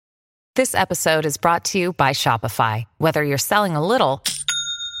This episode is brought to you by Shopify. Whether you're selling a little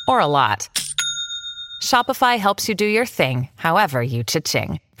or a lot, Shopify helps you do your thing, however you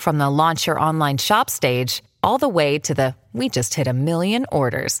cha-ching. From the launch your online shop stage, all the way to the we just hit 1 million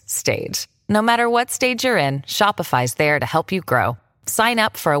orders stage. No matter what stage you're in, Shopify's there to help you grow. Sign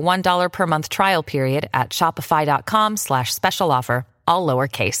up for a $1 per month trial period at shopify.com/special offer, all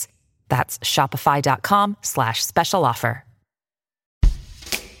lowercase. That's shopify.com/special offer.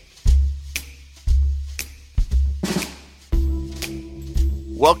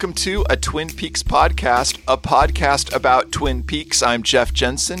 Welcome to a Twin Peaks podcast, a podcast about Twin Peaks. I'm Jeff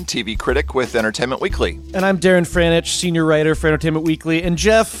Jensen, TV critic with Entertainment Weekly. And I'm Darren Franich, senior writer for Entertainment Weekly. And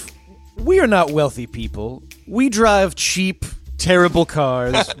Jeff, we are not wealthy people. We drive cheap, terrible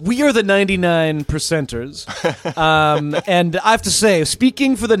cars. We are the 99%ers. And I have to say,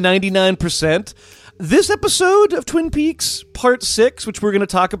 speaking for the 99%, this episode of Twin Peaks, Part 6, which we're going to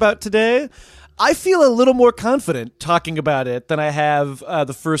talk about today, I feel a little more confident talking about it than I have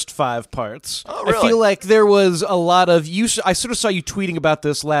the first 5 parts. Oh, really? I feel like there was a lot of I sort of saw you tweeting about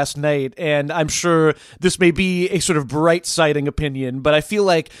this last night, and I'm sure this may be a sort of bright-siding opinion, but I feel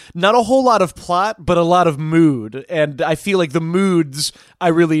like not a whole lot of plot, but a lot of mood. And I feel like the moods I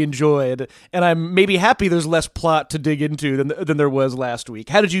really enjoyed, and I'm maybe happy there's less plot to dig into than there was last week.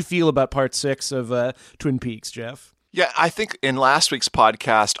 How did you feel about Part 6 of Twin Peaks, Jeff? Yeah, I think in last week's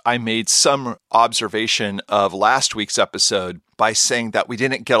podcast, I made some observation of last week's episode by saying that we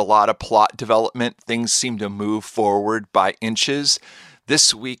didn't get a lot of plot development. Things seemed to move forward by inches.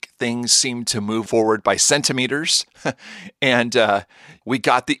 This week, things seem to move forward by centimeters. And we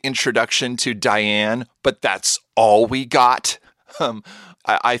got the introduction to Diane, but that's all we got.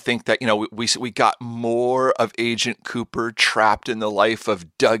 I think that, we got more of Agent Cooper trapped in the life of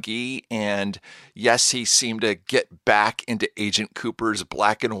Dougie. And yes, he seemed to get back into Agent Cooper's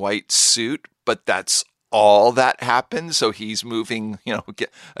black and white suit, but that's all that happened. So he's moving,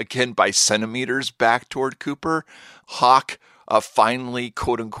 again by centimeters back toward Cooper. Hawk finally,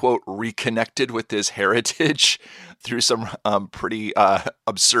 quote unquote, reconnected with his heritage through some pretty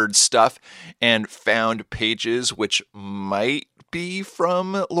absurd stuff and found pages which might be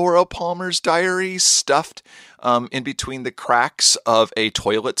from Laura Palmer's diary stuffed in between the cracks of a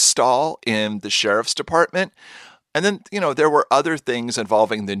toilet stall in the sheriff's department. And then, there were other things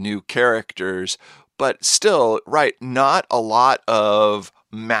involving the new characters, but still, right, not a lot of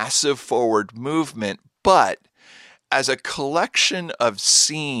massive forward movement, but as a collection of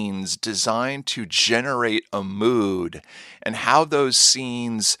scenes designed to generate a mood and how those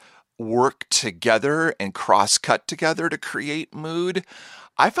scenes work together and cross-cut together to create mood,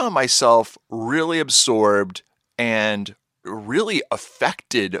 I found myself really absorbed and really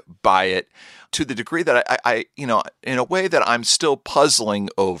affected by it to the degree that I in a way that I'm still puzzling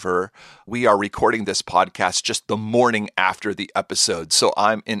over. We are recording this podcast just the morning after the episode, so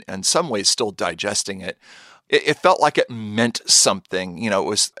I'm in some ways still digesting it. It felt like it meant something. It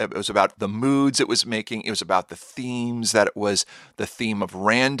was about the moods it was making. It was about the themes, that it was the theme of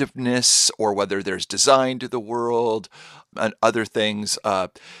randomness or whether there's design to the world and other things. I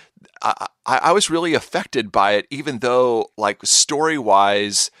was really affected by it, even though, like,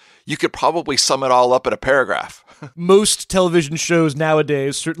 story-wise, you could probably sum it all up in a paragraph. Most television shows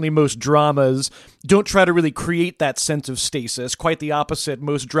nowadays, certainly most dramas, don't try to really create that sense of stasis. Quite the opposite.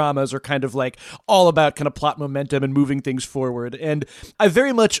 Most dramas are kind of like all about kind of plot momentum and moving things forward. And I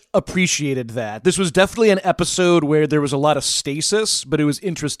very much appreciated that. This was definitely an episode where there was a lot of stasis, but it was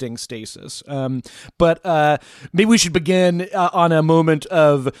interesting stasis. But maybe we should begin on a moment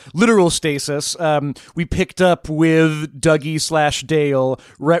of literal stasis. We picked up with Dougie/Dale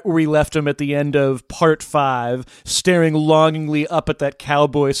right where we left him at the end of Part 5, staring longingly up at that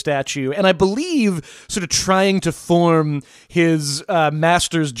cowboy statue. And I believe sort of trying to form his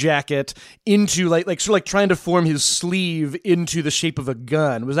master's jacket into like trying to form his sleeve into the shape of a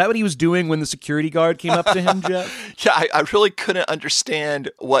gun. Was that what he was doing when the security guard came up to him, Jeff? Yeah, I really couldn't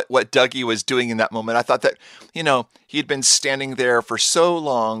understand what Dougie was doing in that moment. I thought that, he'd been standing there for so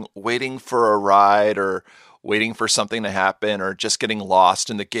long waiting for a ride or waiting for something to happen or just getting lost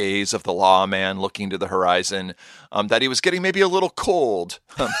in the gaze of the lawman looking to the horizon, that he was getting maybe a little cold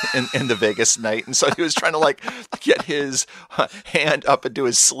in the Vegas night. And so he was trying to get his hand up into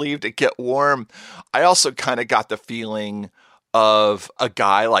his sleeve to get warm. I also kind of got the feeling of a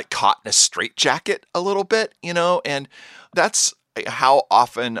guy caught in a straitjacket a little bit, and that's how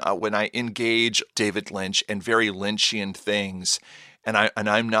often when I engage David Lynch and very Lynchian things, and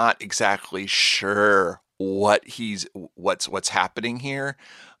I'm not exactly sure what's happening here.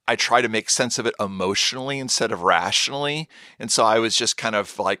 I try to make sense of it emotionally instead of rationally. And so I was just kind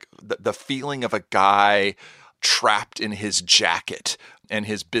of like the feeling of a guy trapped in his jacket and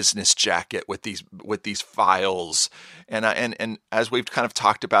his business jacket with these files. And as we've kind of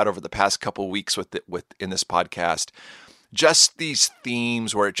talked about over the past couple of weeks in this podcast, just these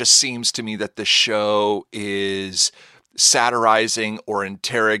themes where it just seems to me that the show is satirizing or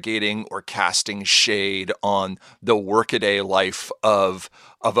interrogating or casting shade on the workaday life of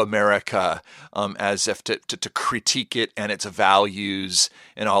America, as if to critique it and its values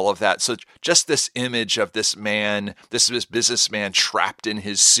and all of that. So just this image of this businessman trapped in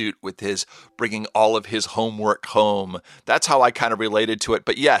his suit with his bringing all of his homework home. That's how I kind of related to it.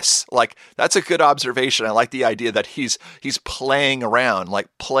 But yes, like that's a good observation. I like the idea that he's playing around, like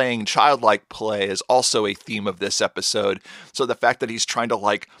playing childlike play is also a theme of this episode. So the fact that he's trying to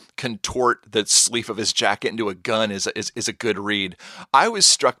like contort the sleeve of his jacket into a gun is a good read. I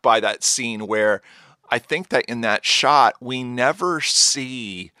was struck by that scene where I think that in that shot, we never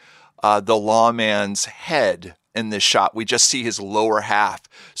see the lawman's head in this shot. We just see his lower half.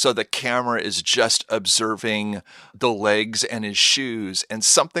 So the camera is just observing the legs and his shoes. And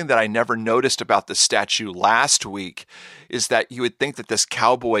something that I never noticed about the statue last week is that you would think that this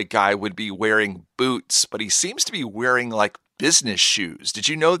cowboy guy would be wearing boots, but he seems to be wearing like business shoes. Did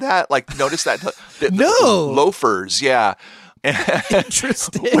you know that? Like, notice that? No. Loafers, yeah.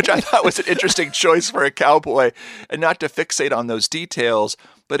 Interesting. Which I thought was an interesting choice for a cowboy, and not to fixate on those details.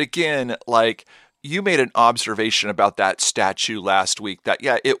 But again, like you made an observation about that statue last week that,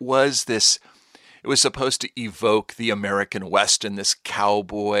 yeah, it was supposed to evoke the American West and this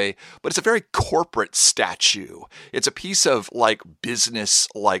cowboy, but it's a very corporate statue. It's a piece of like business,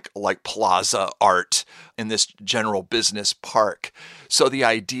 like plaza art in this general business park. So the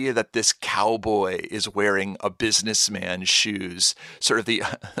idea that this cowboy is wearing a businessman's shoes, sort of the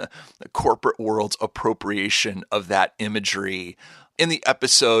corporate world's appropriation of that imagery in the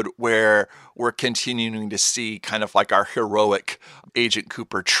episode where we're continuing to see kind of like our heroic Agent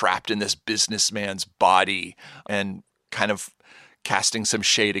Cooper trapped in this businessman's body and kind of casting some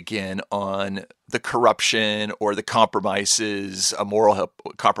shade again on the corruption or the compromises, moral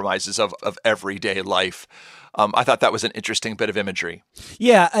compromises of everyday life. I thought that was an interesting bit of imagery.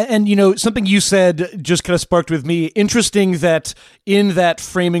 Yeah, and something you said just kind of sparked with me. Interesting that in that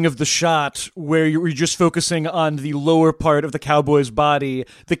framing of the shot where you're just focusing on the lower part of the cowboy's body,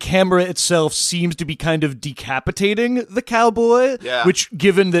 the camera itself seems to be kind of decapitating the cowboy, which,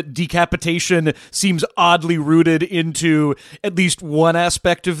 given that decapitation seems oddly rooted into at least one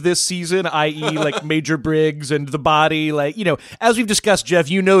aspect of this season, i.e. like Major Briggs and the body, like, as we've discussed, Jeff,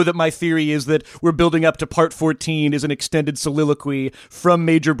 that my theory is that we're building up to part 14 is an extended soliloquy from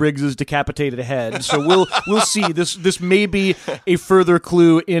Major Briggs's decapitated head. So we'll see. This may be a further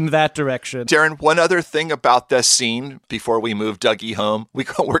clue in that direction. Darren, one other thing about this scene before we move Dougie home,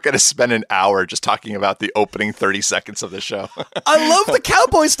 we're going to spend an hour just talking about the opening 30 seconds of the show. I love the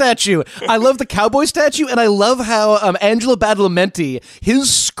cowboy statue. And I love how Angelo Badalamenti,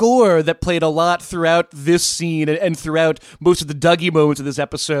 his score that played a lot throughout this scene and throughout most of the Dougie moments of this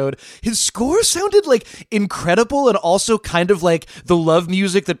episode, his score sounded like incredible and also kind of like the love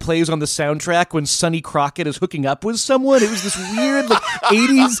music that plays on the soundtrack when Sonny Crockett is hooking up with someone. It was this weird like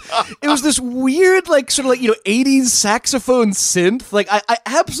 80s. It was this weird like sort of like 80s saxophone synth. Like I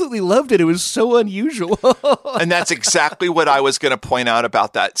absolutely loved it. It was so unusual. And that's exactly what I was going to point out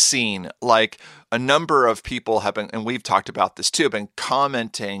about that scene. Like a number of people have been, and we've talked about this too, have been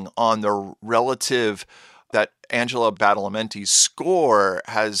commenting on the relative that Angela Badalamenti's score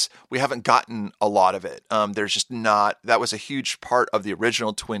we haven't gotten a lot of it. There's just not, that was a huge part of the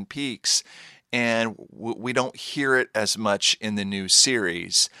original Twin Peaks, and we don't hear it as much in the new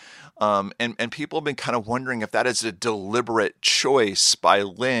series. And people have been kind of wondering if that is a deliberate choice by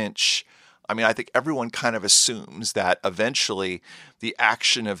Lynch. I mean, I think everyone kind of assumes that eventually the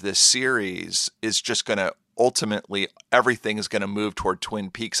action of this series is just going to ultimately, everything is going to move toward Twin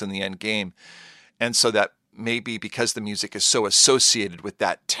Peaks in the end game. And so that maybe because the music is so associated with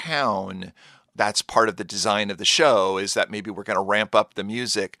that town, that's part of the design of the show, is that maybe we're going to ramp up the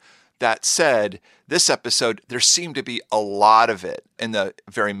music. That said, this episode, there seemed to be a lot of it in the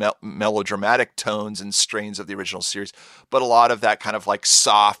very melodramatic tones and strains of the original series, but a lot of that kind of like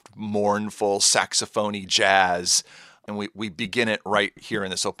soft, mournful, saxophone-y jazz. And we begin it right here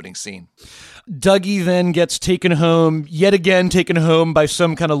in this opening scene. Dougie then gets taken home, yet again taken home by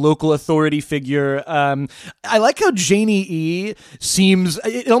some kind of local authority figure. I like how Janie E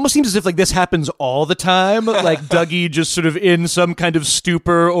it almost seems as if like this happens all the time. Like Dougie just sort of in some kind of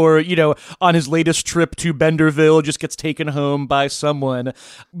stupor or, on his latest trip to Benderville just gets taken home by someone.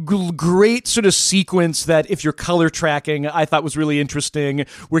 Great sort of sequence that if you're color tracking, I thought was really interesting,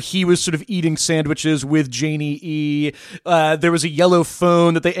 where he was sort of eating sandwiches with Janie E. There was a yellow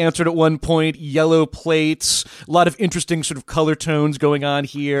phone that they answered at one point, yellow plates, a lot of interesting sort of color tones going on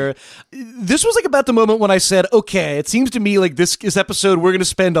here. This was like about the moment when I said, okay, it seems to me like this episode we're going to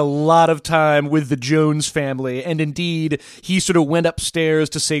spend a lot of time with the Jones family. And indeed, he sort of went upstairs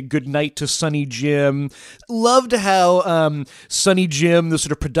to say goodnight to Sonny Jim. Loved how Sonny Jim, the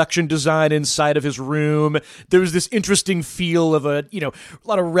sort of production design inside of his room, there was this interesting feel of a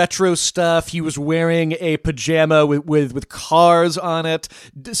lot of retro stuff. He was wearing a pajama with cars on it.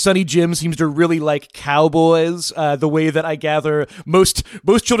 Sonny Jim seems to really like cowboys, the way that I gather most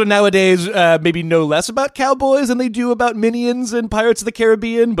children nowadays maybe know less about cowboys than they do about Minions and Pirates of the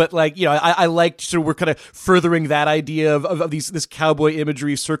Caribbean. But I liked sort of we're kind of furthering that idea of this cowboy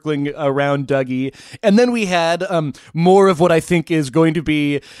imagery circling around Dougie. And then we had more of what I think is going to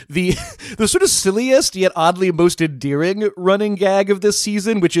be the sort of silliest yet oddly most endearing running gag of this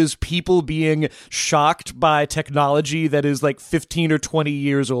season, which is people being shocked by technology that is like 15 or 20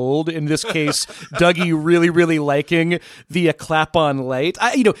 years old. In this case, Dougie really, really liking the clap-on light.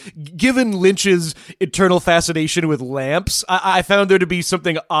 Given Lynch's eternal fascination with lamps, I found there to be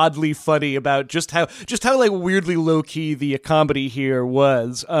something oddly funny about just how like weirdly low-key the comedy here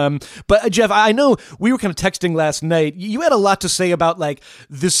was. But Jeff, I know we were kind of texting last night. You had a lot to say about like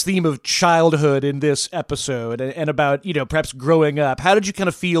this theme of childhood in this episode and about, perhaps growing up. How did you kind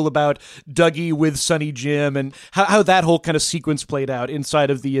of feel about Dougie with Sonny Jim and how that whole kind of sequence played out inside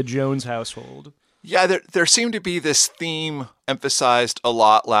of the Jones household? Yeah, there seemed to be this theme emphasized a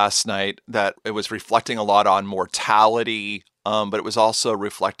lot last night, that it was reflecting a lot on mortality, but it was also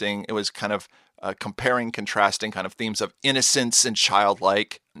it was kind of comparing, contrasting kind of themes of innocence and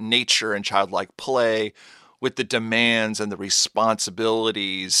childlike nature and childlike play with the demands and the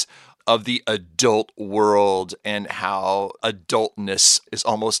responsibilities of the adult world, and how adultness is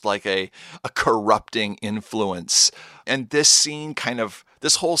almost like a corrupting influence. And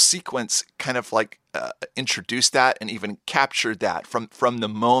this whole sequence kind of like introduced that and even captured that from the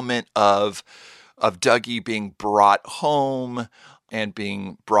moment of Dougie being brought home and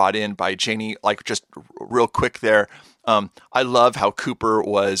being brought in by Janie. Like, just real quick there, I love how Cooper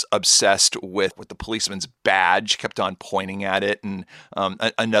was obsessed with the policeman's badge, kept on pointing at it, and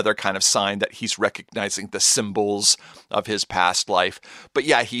another kind of sign that he's recognizing the symbols of his past life. But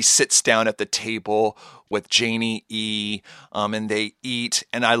yeah, he sits down at the table with Janie E., and they eat.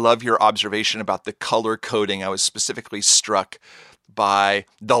 And I love your observation about the color coding. I was specifically struck by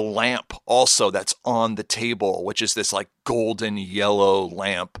the lamp also that's on the table, which is this like golden yellow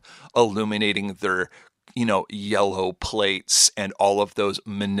lamp illuminating their yellow plates and all of those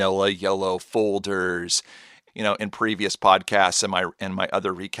manila yellow folders. In previous podcasts and my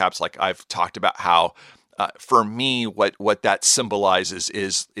other recaps, like I've talked about how for me, what that symbolizes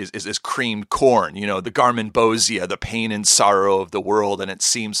is creamed corn, the garmonbozia, the pain and sorrow of the world. And it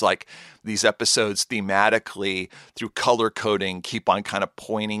seems like these episodes thematically, through color coding, keep on kind of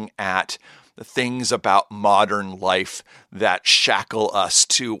pointing at the things about modern life that shackle us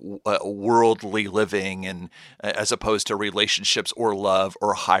to worldly living, and as opposed to relationships or love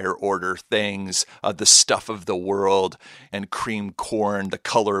or higher order things, the stuff of the world. And cream corn, the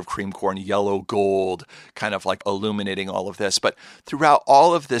color of cream corn, yellow gold, kind of like illuminating all of this. But throughout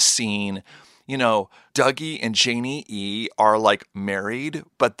all of this scene, Dougie and Janie E. are like married,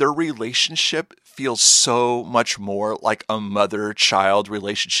 but their relationship feels so much more like a mother-child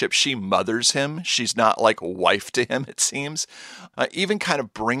relationship. She mothers him. She's not like wife to him, it seems. Even kind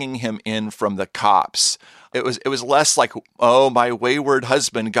of bringing him in from the cops. It was less like, oh, my wayward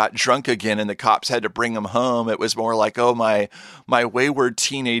husband got drunk again and the cops had to bring him home. It was more like, oh, my wayward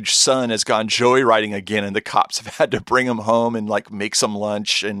teenage son has gone joyriding again and the cops have had to bring him home and like make some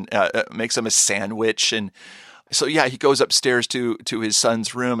lunch and make some a sandwich. And so, yeah, he goes upstairs to his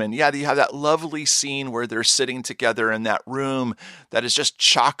son's room, and yeah, you have that lovely scene where they're sitting together in that room that is just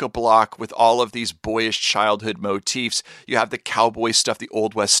chock-a-block with all of these boyish childhood motifs. You have the cowboy stuff, the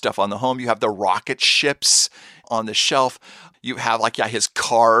Old West stuff on the home. You have the rocket ships on the shelf. You have his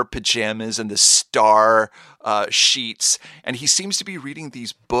car pajamas and the star sheets, and he seems to be reading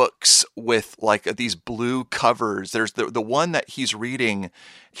these books with like these blue covers. There's the one that he's reading.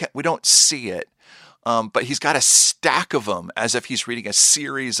 We don't see it. but he's got a stack of them as if he's reading a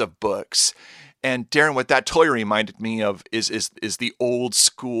series of books. And Darren, what that totally reminded me of is the old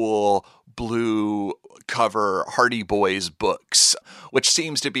school blue cover Hardy Boys books, which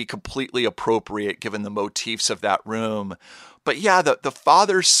seems to be completely appropriate given the motifs of that room. But yeah, the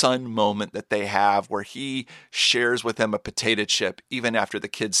father-son moment that they have where he shares with him a potato chip, even after the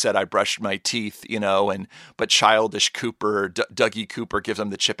kid said, I brushed my teeth, but childish Cooper, Dougie Cooper gives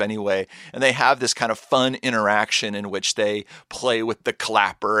him the chip anyway. And they have this kind of fun interaction in which they play with the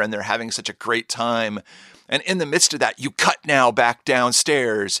clapper and they're having such a great time. And in the midst of that, you cut now back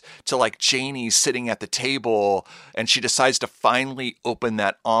downstairs to like Janie sitting at the table, and she decides to finally open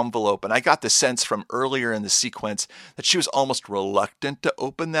that envelope. And I got the sense from earlier in the sequence that she was almost reluctant to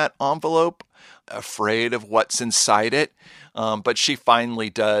open that envelope, afraid of what's inside it. But she finally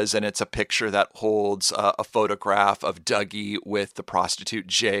does, and it's a picture that holds a photograph of Dougie with the prostitute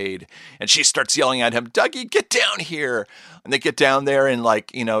Jade. And she starts yelling at him, Dougie, get down here. And they get down there and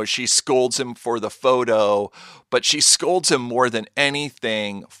she scolds him for the photo, but she scolds him more than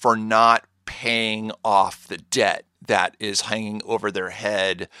anything for not paying off the debt that is hanging over their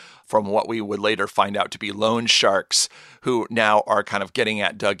head from what we would later find out to be loan sharks who now are kind of getting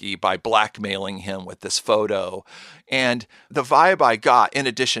at Dougie by blackmailing him with this photo. And the vibe I got, in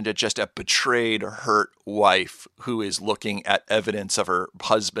addition to just a betrayed, hurt wife who is looking at evidence of her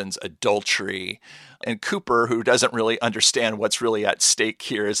husband's adultery, and Cooper, who doesn't really understand what's really at stake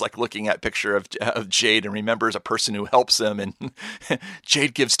here, is like looking at a picture of Jade and remembers a person who helps him. And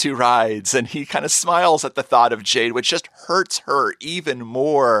Jade gives 2 rides and he kind of smiles at the thought of Jade, which just hurts her even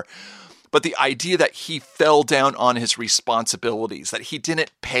more. But the idea that he fell down on his responsibilities, that he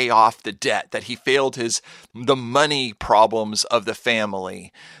didn't pay off the debt, that he failed the money problems of the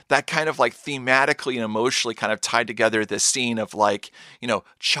family, that kind of like thematically and emotionally kind of tied together this scene of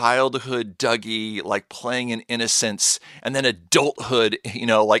childhood Dougie, like playing in innocence, and then adulthood,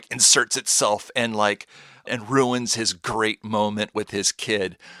 inserts itself and ruins his great moment with his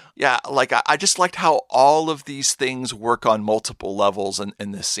kid. Yeah, I just liked how all of these things work on multiple levels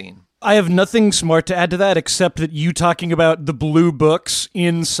in this scene. I have nothing smart to add to that except that you talking about the blue books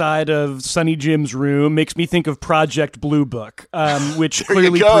inside of Sonny Jim's room makes me think of Project Blue Book, which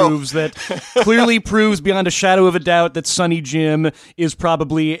clearly proves beyond a shadow of a doubt that Sonny Jim is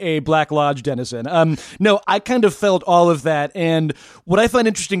probably a Black Lodge denizen. No, I kind of felt all of that, and what I find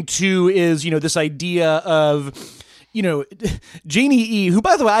interesting too is this idea of Janie E., who,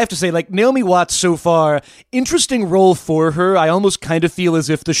 by the way, I have to say, Naomi Watts so far, interesting role for her. I almost kind of feel as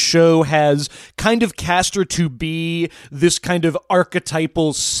if the show has kind of cast her to be this kind of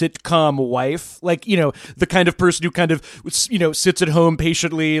archetypal sitcom wife. The kind of person who kind of, sits at home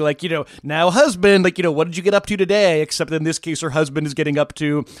patiently, now husband, what did you get up to today? Except in this case, her husband is getting up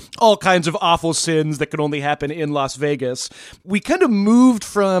to all kinds of awful sins that can only happen in Las Vegas. We kind of moved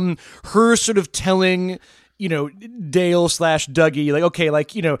from her sort of telling Dale/Dougie,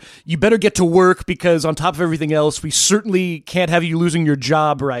 you better get to work because on top of everything else, we certainly can't have you losing your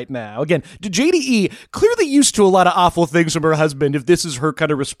job right now. Again, JDE clearly used to a lot of awful things from her husband, if this is her kind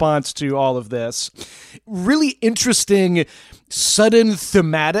of response to all of this. Really interesting, sudden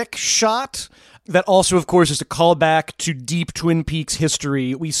thematic shot. That also, of course, is a callback to deep Twin Peaks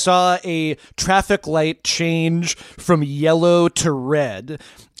history. We saw a traffic light change from yellow to red.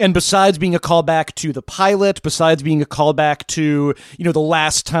 And besides being a callback to the pilot, besides being a callback to, the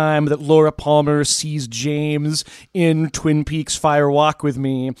last time that Laura Palmer sees James in Twin Peaks Fire Walk with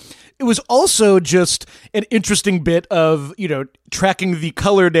Me, it was also just an interesting bit of, tracking the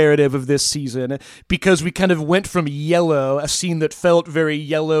color narrative of this season, because we kind of went from yellow, a scene that felt very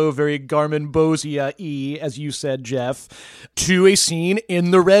yellow, very Garmin Bosia-y, as you said, Jeff, to a scene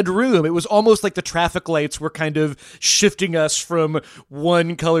in the red room. It was almost like the traffic lights were kind of shifting us from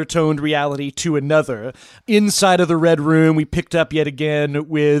one color-toned reality to another. Inside of the red room, we picked up yet again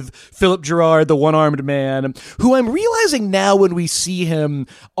with Philip Gerard, the one-armed man, who I'm realizing now when we see him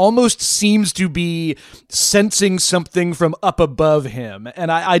almost seems to be sensing something from up above him.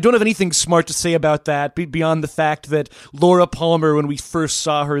 And I don't have anything smart to say about that beyond the fact that Laura Palmer, when we first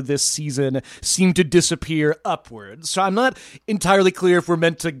saw her this season, seemed to disappear upwards. So I'm not entirely clear if we're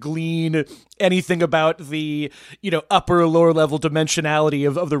meant to glean anything about the, upper or lower level dimensionality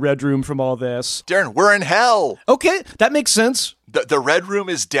of the Red Room from all this. Darren, we're in hell. Okay, that makes sense. The Red Room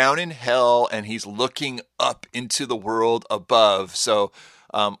is down in hell, and he's looking up into the world above. So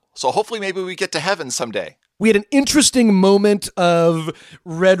hopefully maybe we get to heaven someday. We had an interesting moment of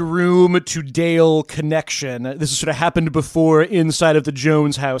Red Room to Dale connection. This has sort of happened before inside of the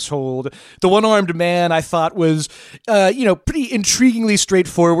Jones household. The one-armed man, I thought, was, pretty intriguingly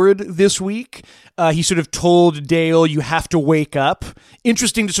straightforward this week. He sort of told Dale, you have to wake up.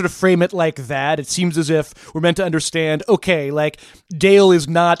 Interesting to sort of frame it like that. It seems as if we're meant to understand, okay, like, Dale is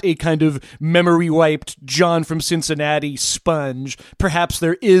not a kind of memory-wiped John from Cincinnati sponge. Perhaps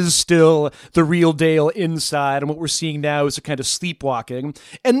there is still the real Dale inside, and what we're seeing now is a kind of sleepwalking.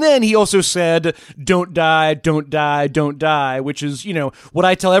 And then he also said, don't die, don't die, don't die, which is, what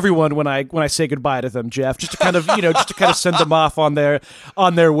I tell everyone when I say goodbye to them, Jeff, just to kind of, send them off on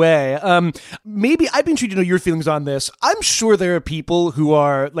their way. Maybe I'd be intrigued to know your feelings on this. I'm sure there are people who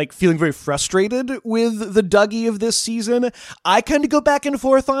are like feeling very frustrated with the Dougie of this season. I kind of go back and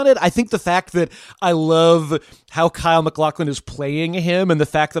forth on it. I think the fact that I love how Kyle MacLachlan is playing him and the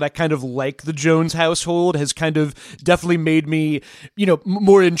fact that I kind of like the Jones household has kind of definitely made me,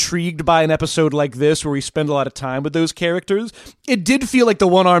 more intrigued by an episode like this where we spend a lot of time with those characters. It did feel like the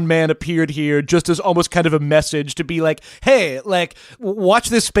one-armed man appeared here just as almost kind of a message to be like, hey, like, watch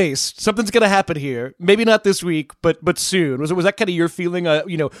this space. Something's going to happen here. Maybe not this week, but soon. Was that kind of your feeling,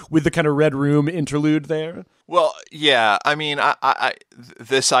 with the kind of Red Room interlude there? Well, yeah. I mean, I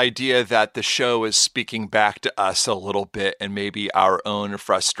this idea that the show is speaking back to us a little bit and maybe our own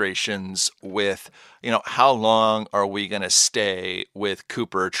frustrations with, how long are we going to stay with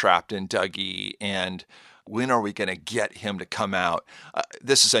Cooper trapped in Dougie, and when are we going to get him to come out?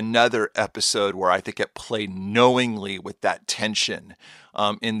 This is another episode where I think it played knowingly with that tension.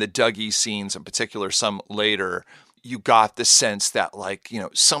 In the Dougie scenes, in particular, some later, you got the sense that,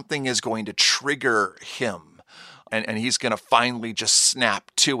 something is going to trigger him. And he's going to finally just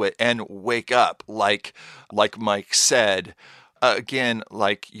snap to it and wake up, like Mike said. Again,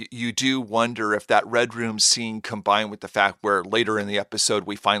 you do wonder if that Red Room scene combined with the fact where later in the episode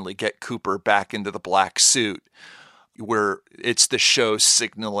we finally get Cooper back into the black suit, where it's the show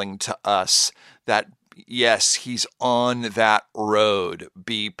signaling to us that, yes, he's on that road.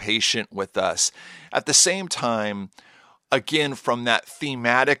 Be patient with us. At the same time, again, from that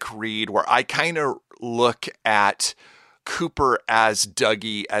thematic read where I kind of look at Cooper as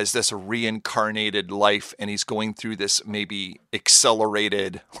Dougie, as this reincarnated life, and he's going through this maybe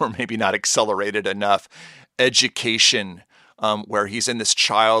accelerated or maybe not accelerated enough education where he's in this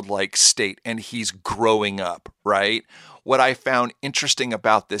childlike state and he's growing up, right? What I found interesting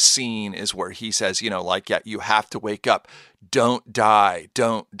about this scene is where he says, you have to wake up. Don't die,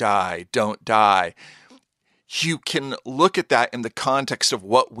 don't die, don't die. You can look at that in the context of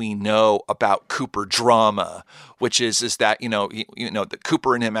what we know about Cooper drama, which is that, that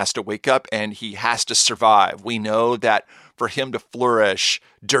Cooper and him has to wake up and he has to survive. We know that for him to flourish,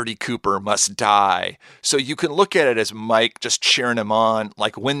 Dirty Cooper must die. So you can look at it as Mike just cheering him on,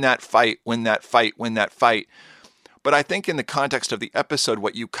 like, win that fight, win that fight, win that fight. But I think in the context of the episode,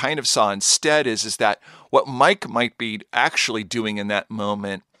 what you kind of saw instead is that what Mike might be actually doing in that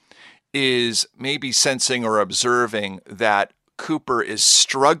moment is maybe sensing or observing that Cooper is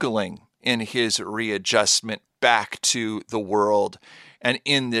struggling in his readjustment back to the world and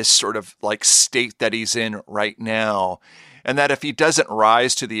in this sort of state that he's in right now. And that if he doesn't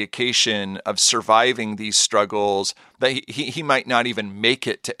rise to the occasion of surviving these struggles, that he might not even make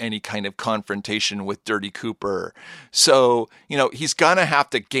it to any kind of confrontation with Dirty Cooper. So, he's going to have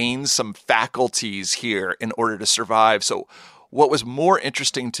to gain some faculties here in order to survive. So what was more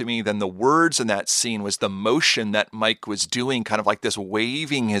interesting to me than the words in that scene was the motion that Mike was doing, kind of like this,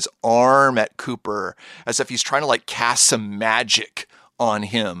 waving his arm at Cooper as if he's trying to cast some magic on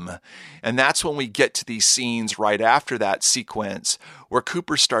him. And that's when we get to these scenes right after that sequence where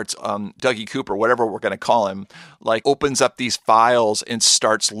Cooper starts, Dougie Cooper, whatever we're going to call him, opens up these files and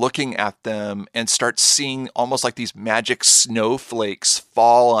starts looking at them and starts seeing almost like these magic snowflakes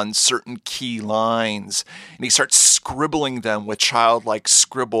fall on certain key lines. And he starts scribbling them with childlike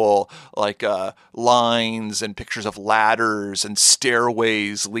scribble, lines and pictures of ladders and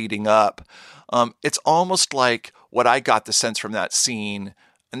stairways leading up. It's almost like what I got the sense from that scene,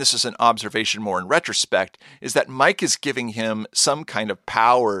 and this is an observation more in retrospect, is that Mike is giving him some kind of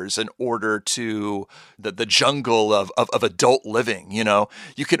powers in order to the jungle of adult living.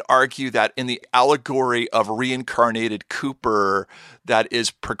 You could argue that in the allegory of reincarnated Cooper that is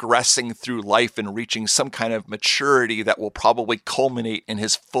progressing through life and reaching some kind of maturity that will probably culminate in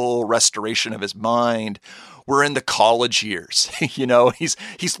his full restoration of his mind, we're in the college years.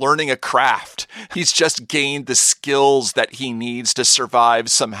 He's learning a craft. He's just gained the skills that he needs to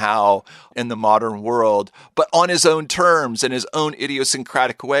survive somehow in the modern world, but on his own terms, in his own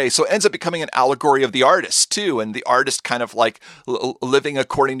idiosyncratic way. So it ends up becoming an allegory of the artist too, and the artist kind of like living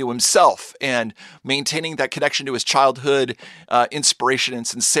according to himself and maintaining that connection to his childhood inspiration and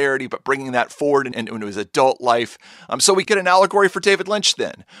sincerity, but bringing that forward into his adult life. So we get an allegory for David Lynch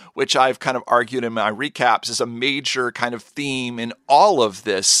then, which I've kind of argued in my recaps is a major kind of theme in all of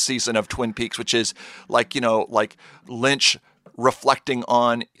this season of Twin Peaks, which is like Lynch reflecting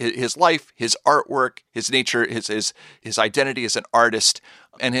on his life, his artwork, his nature, his identity as an artist,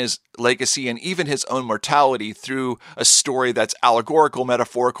 and his legacy, and even his own mortality through a story that's allegorical,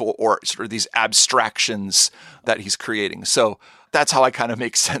 metaphorical, or sort of these abstractions that he's creating. So that's how I kind of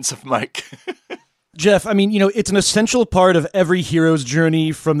make sense of Mike. Jeff, I mean, it's an essential part of every hero's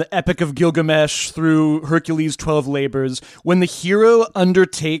journey from the Epic of Gilgamesh through Hercules' 12 Labors. When the hero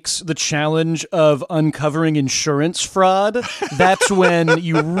undertakes the challenge of uncovering insurance fraud, that's when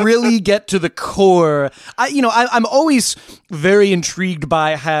you really get to the core. I'm always very intrigued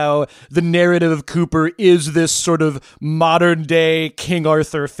by how the narrative of Cooper is this sort of modern-day King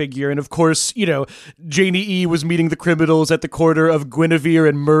Arthur figure. And of course, Janie E. was meeting the criminals at the corner of Guinevere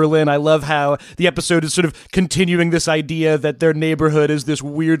and Merlin. I love how the episode is sort of continuing this idea that their neighborhood is this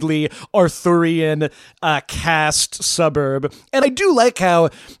weirdly Arthurian caste suburb. And I do like how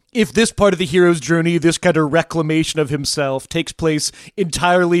if this part of the hero's journey, this kind of reclamation of himself, takes place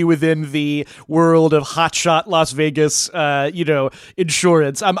entirely within the world of hotshot Las Vegas,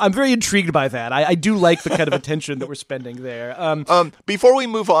 insurance. I'm very intrigued by that. I do like the kind of attention that we're spending there. Before we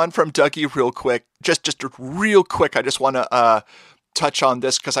move on from Dougie real quick, just real quick, I just want to touch on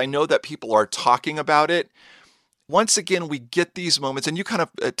this because I know that people are talking about it. Once again, we get these moments, and you kind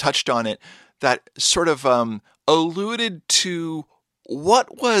of touched on it, that sort of alluded to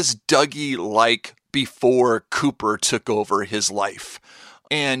what was Dougie like before Cooper took over his life.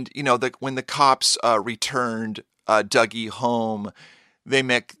 And, when the cops returned Dougie home, they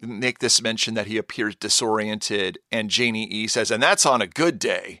make this mention that he appears disoriented, and Janie E. says, and that's on a good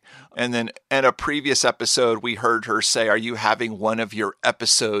day. And then in a previous episode, we heard her say, are you having one of your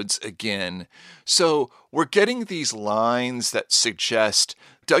episodes again? So we're getting these lines that suggest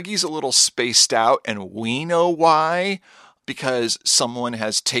Dougie's a little spaced out, and we know why, because someone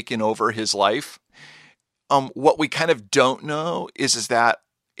has taken over his life. What we kind of don't know is that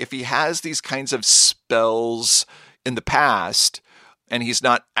if he has these kinds of spells in the past, and he's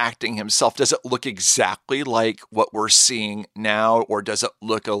not acting himself, does it look exactly like what we're seeing now, or does it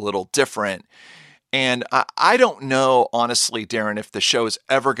look a little different? And I don't know, honestly, Darren, if the show is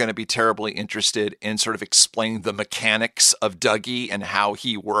ever going to be terribly interested in sort of explaining the mechanics of Dougie and how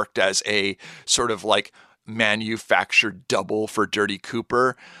he worked as a sort of like manufactured double for Dirty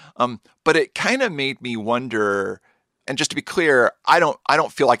Cooper. But it kind of made me wonder. And just to be clear, I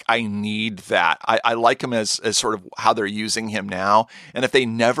don't feel like I need that. I like him as sort of how they're using him now. And if they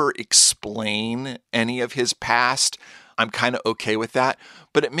never explain any of his past, I'm kind of okay with that.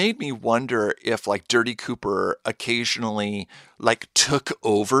 But it made me wonder if like Dirty Cooper occasionally like took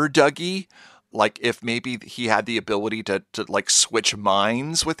over Dougie. Like if maybe he had the ability to like switch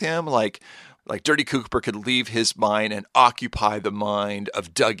minds with him, like Dirty Cooper could leave his mind and occupy the mind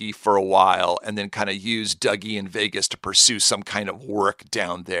of Dougie for a while and then kind of use Dougie in Vegas to pursue some kind of work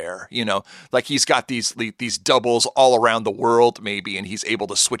down there. Like he's got these doubles all around the world maybe, and he's able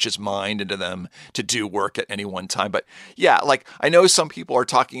to switch his mind into them to do work at any one time. But yeah, like I know some people are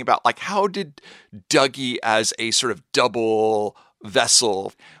talking about like how did Dougie as a sort of double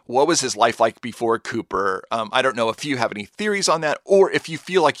vessel, what was his life like before Cooper? I don't know if you have any theories on that, or if you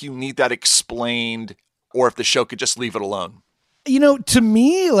feel like you need that explained, or if the show could just leave it alone. To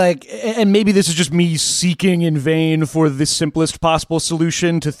me, like, and maybe this is just me seeking in vain for the simplest possible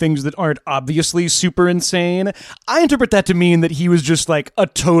solution to things that aren't obviously super insane, I interpret that to mean that he was just like a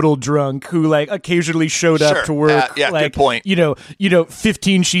total drunk who like occasionally showed up to work. Yeah, like, good point.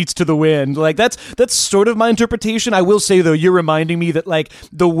 15 sheets to the wind. Like that's sort of my interpretation. I will say though, you're reminding me that like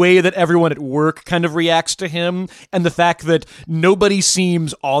the way that everyone at work kind of reacts to him, and the fact that nobody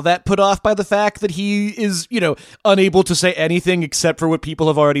seems all that put off by the fact that he is, unable to say anything except for what people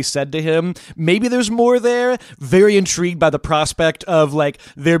have already said to him. Maybe there's more there. Very intrigued by the prospect of like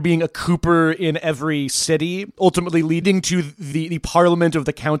there being a Cooper in every city, ultimately leading to the Parliament of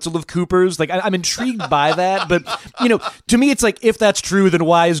the Council of Coopers. Like I'm intrigued by that, but to me it's like if that's true, then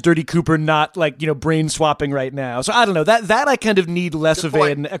why is Dirty Cooper not like brain swapping right now? So I don't know. That I kind of need less of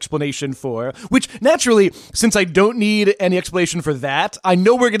an explanation for. Which naturally, since I don't need any explanation for that, I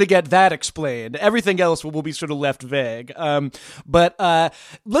know we're going to get that explained. Everything else will be sort of left vague. But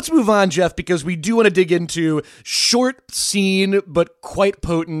let's move on, Jeff, because we do want to dig into short scene, but quite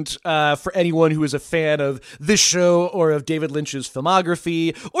potent for anyone who is a fan of this show or of David Lynch's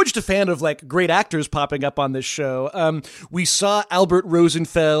filmography, or just a fan of like great actors popping up on this show. We saw Albert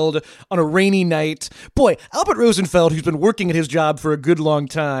Rosenfeld on a rainy night. Boy, Albert Rosenfeld, who's been working at his job for a good long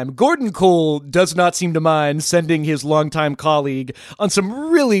time. Gordon Cole does not seem to mind sending his longtime colleague on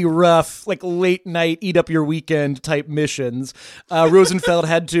some really rough, like late night, eat up your weekend type missions. Rosenfeld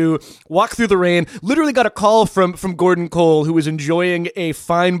had to walk through the rain, literally got a call from Gordon Cole, who was enjoying a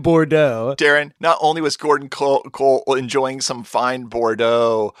fine Bordeaux. Darren, not only was Gordon Cole enjoying some fine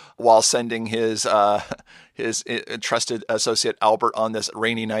Bordeaux while sending his trusted associate Albert on this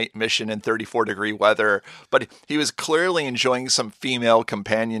rainy night mission in 34-degree weather, but he was clearly enjoying some female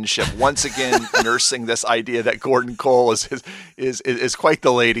companionship. Once again, nursing this idea that Gordon Cole is quite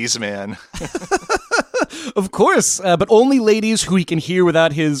the ladies' man. Of course, but only ladies who he can hear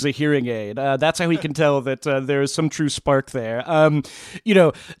without his hearing aid. That's how he can tell that there is some true spark there.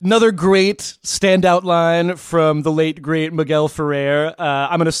 Another great standout line from the late, great Miguel Ferrer.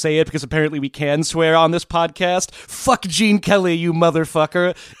 I'm going to say it because apparently we can swear on this podcast. Fuck Gene Kelly, you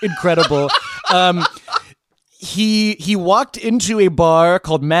motherfucker. Incredible. He walked into a bar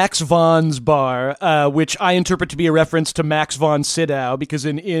called Max Von's Bar, which I interpret to be a reference to Max von Sydow, because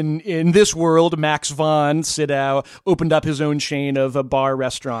in this world, Max von Sydow opened up his own chain of bar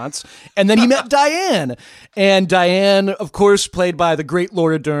restaurants. And then he met Diane. And Diane, of course, played by the great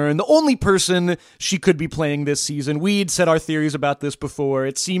Laura Dern, the only person she could be playing this season. We'd said our theories about this before.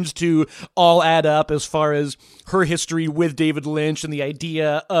 It seems to all add up as far as her history with David Lynch and the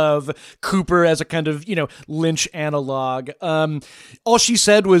idea of Cooper as a kind of, Lynch analog. All she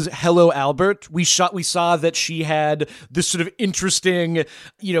said was, "Hello, Albert." We saw that she had this sort of interesting,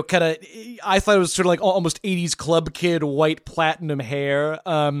 kind of, I thought it was sort of like almost 80s club kid white platinum hair,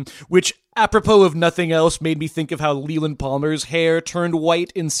 which, apropos of nothing else, made me think of how Leland Palmer's hair turned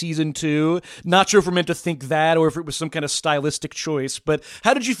white in season 2. Not sure if we're meant to think that or if it was some kind of stylistic choice, but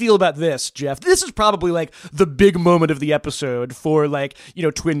how did you feel about this, Jeff? This is probably like the big moment of the episode for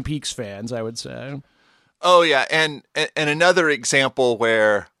Twin Peaks fans, I would say. Oh, yeah. And another example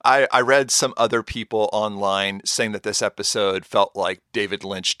where I read some other people online saying that this episode felt like David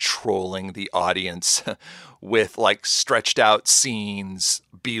Lynch trolling the audience with like stretched out scenes,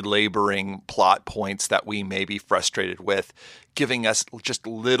 belaboring plot points that we may be frustrated with, giving us just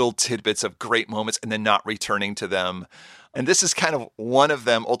little tidbits of great moments and then not returning to them. And this is kind of one of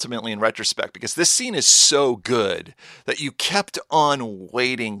them ultimately in retrospect, because this scene is so good that you kept on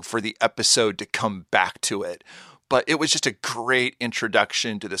waiting for the episode to come back to it. But it was just a great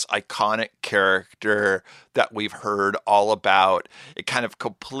introduction to this iconic character that we've heard all about. It kind of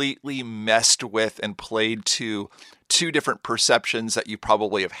completely messed with and played to two different perceptions that you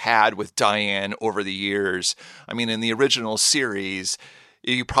probably have had with Diane over the years. I mean, in the original series,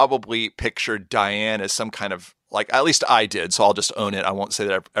 you probably pictured Diane as some kind of, like, at least I did, so I'll just own it. I won't say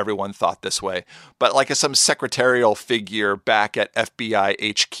that everyone thought this way, but like some secretarial figure back at FBI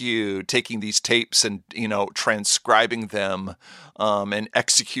HQ, taking these tapes and, transcribing them and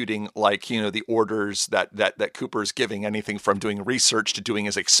executing, the orders that Cooper's giving, anything from doing research to doing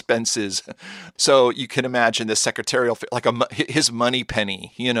his expenses. So you can imagine the secretarial, his money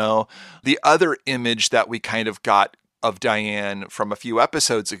penny, The other image that we kind of got of Diane from a few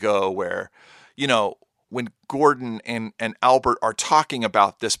episodes ago where, when Gordon and Albert are talking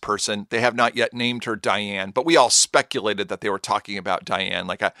about this person, they have not yet named her Diane, but we all speculated that they were talking about Diane.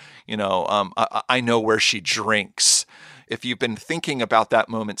 I know where she drinks. If you've been thinking about that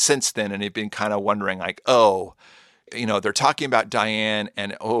moment since then and you've been kind of wondering they're talking about Diane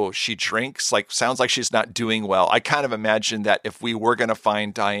and, she drinks, sounds like she's not doing well. I kind of imagined that if we were going to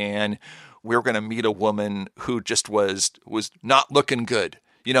find Diane, we were going to meet a woman who just was not looking good.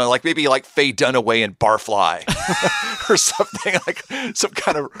 Maybe Faye Dunaway in Barfly or something, like some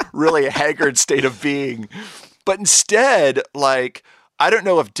kind of really haggard state of being. But instead, I don't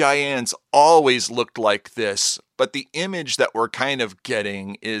know if Diane's always looked like this, but the image that we're kind of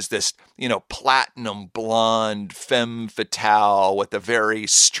getting is this, platinum blonde femme fatale with a very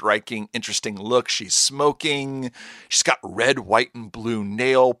striking, interesting look. She's smoking. She's got red, white, and blue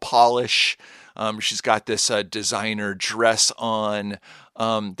nail polish. She's got this designer dress on.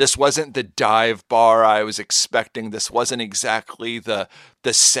 This wasn't the dive bar I was expecting. This wasn't exactly the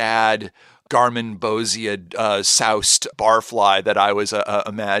sad Garmin Bozia soused barfly that I was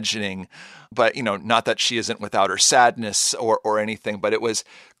imagining. But, not that she isn't without her sadness or anything, but it was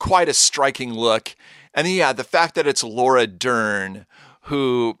quite a striking look. And yeah, the fact that it's Laura Dern,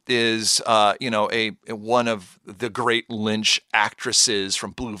 who is, one of the great Lynch actresses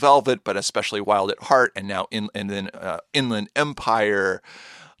from Blue Velvet, but especially Wild at Heart, and now Inland Empire.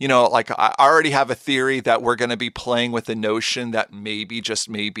 I already have a theory that we're going to be playing with the notion that maybe, just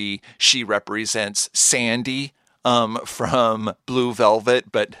maybe, she represents Sandy from Blue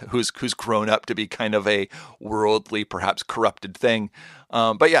Velvet, but who's grown up to be kind of a worldly, perhaps corrupted thing.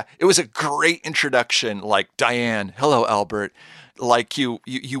 But yeah, it was a great introduction. Like, Diane, hello, Albert. Like, you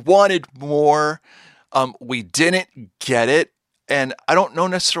wanted more. We didn't get it. And I don't know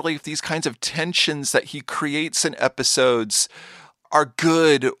necessarily if these kinds of tensions that he creates in episodes are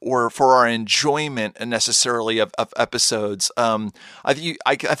good or for our enjoyment necessarily of episodes. I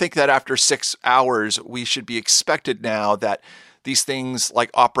think that after 6 hours, we should be expected now that these things like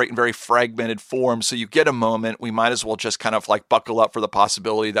operate in very fragmented form. So you get a moment, we might as well just kind of like buckle up for the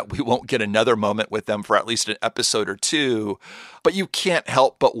possibility that we won't get another moment with them for at least an episode or two. But you can't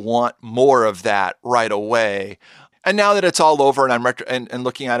help but want more of that right away. And now that it's all over, and I'm and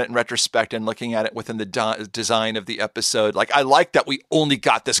looking at it in retrospect and looking at it within the design of the episode, like, I like that we only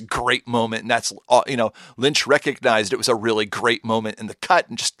got this great moment, and that's all, Lynch recognized it was a really great moment in the cut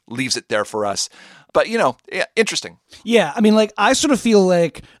and just leaves it there for us. But, yeah, interesting. Yeah, I mean, like, I sort of feel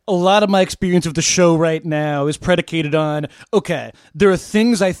like a lot of my experience of the show right now is predicated on, okay, there are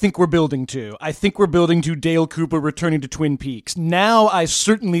things I think we're building to. I think we're building to Dale Cooper returning to Twin Peaks. Now I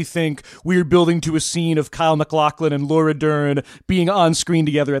certainly think we're building to a scene of Kyle MacLachlan and Laura Dern being on screen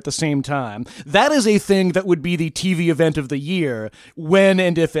together at the same time. That is a thing that would be the TV event of the year when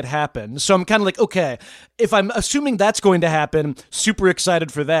and if it happens. So I'm kind of like, okay, if I'm assuming that's going to happen, super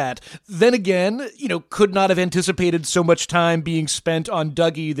excited for that. Then again, could not have anticipated so much time being spent on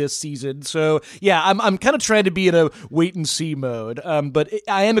Dougie this season. So yeah, I'm kind of trying to be in a wait and see mode. But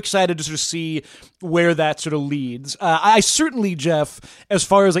I am excited to sort of see where that sort of leads. I certainly, Jeff, as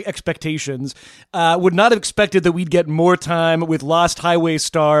far as like expectations, would not have expected that we'd get more time with Lost Highway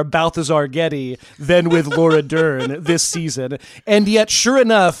star Balthazar Getty than with Laura Dern this season. And yet, sure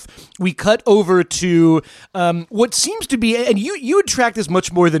enough, we cut over to what seems to be, and you would track this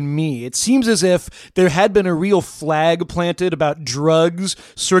much more than me. It seems as if there had been a real flag planted about drugs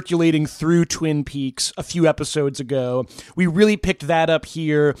circulating through Twin Peaks a few episodes ago. We really picked that up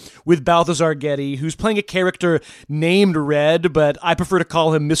here with Balthazar Getty, who's playing a character named Red, but I prefer to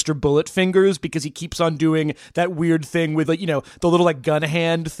call him Mr. Bullet Fingers because he keeps on doing that weird thing with, the little like gun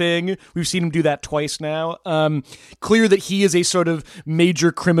hand thing. We've seen him do that twice now. Clear that he is a sort of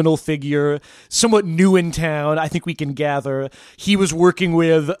major criminal figure, somewhat new in town, I think we can gather. He was working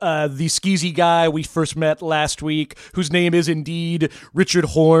with the skeezy guy we first met last week, whose name is indeed Richard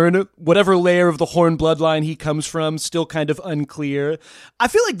Horn. Whatever layer of the Horn bloodline he comes from, still kind of unclear. I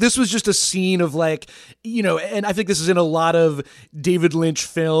feel like this was just a scene of like, and I think this is in a lot of David Lynch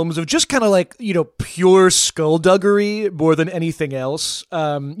films, of just kind of like, pure skullduggery more than anything else.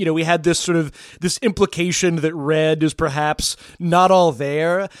 We had this sort of, this implication that Red is perhaps not all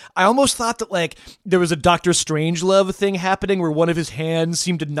there. I almost thought that like there was a Doctor Strangelove thing happening where one of his hands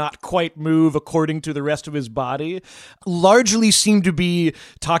seemed to not quite move according to the rest of his body. Largely seemed to be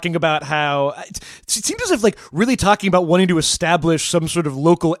talking about how, it seemed as if like really talking about wanting to establish some sort of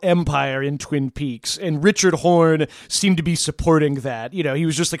local empire in Twin Peaks. And Richard Horn seemed to be supporting that. He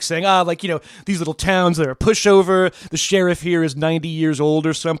was just like saying, these little towns, they're a pushover. The sheriff here is 90 years old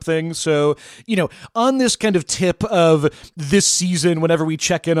or something. So, on this kind of tip of this season, whenever we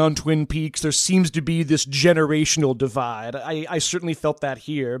check in on Twin Peaks, there seems to be this generational divide. I certainly felt that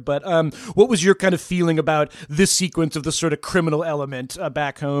here. But what was your kind of feeling about this sequence of the sort of criminal element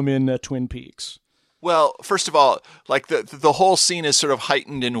back home in Twin Peaks? Well, first of all, like the whole scene is sort of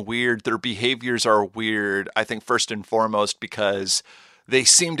heightened and weird. Their behaviors are weird, I think, first and foremost, because they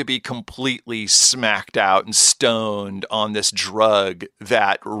seem to be completely smacked out and stoned on this drug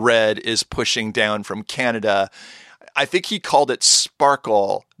that Red is pushing down from Canada. I think he called it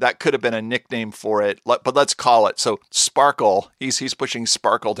Sparkle. That could have been a nickname for it, but let's call it. So Sparkle, he's pushing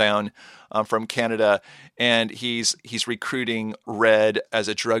Sparkle down from Canada, and he's recruiting Red as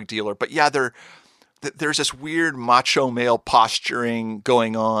a drug dealer. But yeah, there's this weird macho male posturing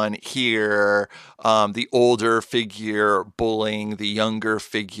going on here. The older figure bullying the younger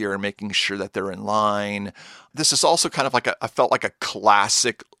figure, making sure that they're in line. This is also kind of like I felt like a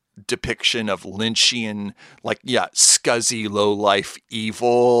classic depiction of Lynchian, scuzzy, low-life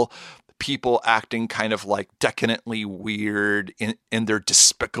evil. People acting kind of like decadently weird in their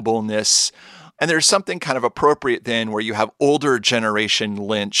despicableness. And there's something kind of appropriate then where you have older generation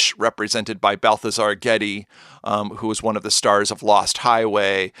Lynch represented by Balthazar Getty, who was one of the stars of Lost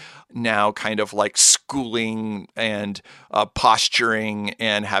Highway. now kind of like schooling and posturing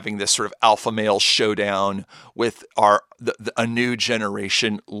and having this sort of alpha male showdown with a new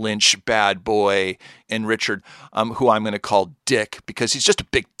generation Lynch bad boy in Richard, who I'm going to call Dick because he's just a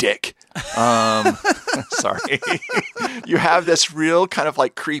big dick. Sorry. You have this real kind of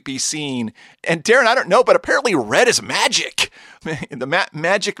like creepy scene. And Darren, I don't know, but apparently red is magic. The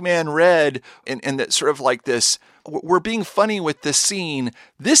magic man red and that sort of like this, we're being funny with this scene.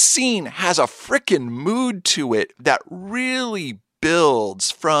 This scene has a frickin' mood to it that really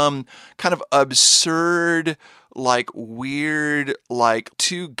builds from kind of absurd, like weird, like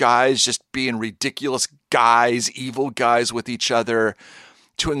two guys just being ridiculous guys, evil guys with each other,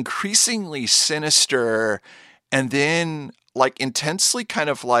 to increasingly sinister and then like intensely kind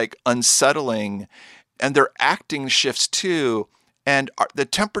of like unsettling. And their acting shifts too. And the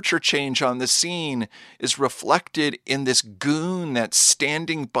temperature change on the scene is reflected in this goon that's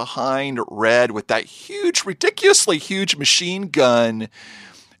standing behind Red with that huge, ridiculously huge machine gun.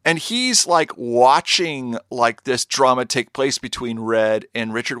 And he's like watching like this drama take place between Red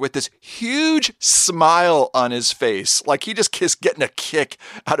and Richard with this huge smile on his face. Like he just is getting a kick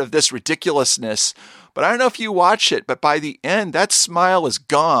out of this ridiculousness. But I don't know if you watch it, but by the end, that smile is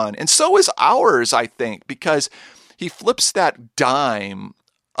gone. And so is ours, I think, because he flips that dime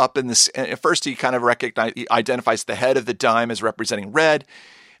up in this. At first, he kind of he identifies the head of the dime as representing Red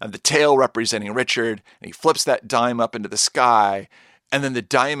and the tail representing Richard. And he flips that dime up into the sky. And then the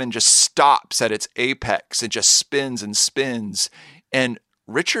diamond just stops at its apex and just spins and spins. And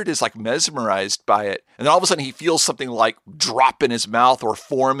Richard is like mesmerized by it. And then all of a sudden he feels something like drop in his mouth or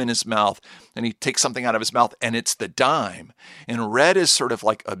form in his mouth. And he takes something out of his mouth and it's the dime. And Red is sort of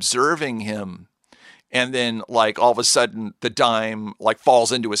like observing him. And then like all of a sudden the dime like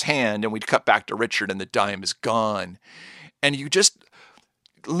falls into his hand and we cut back to Richard and the dime is gone. And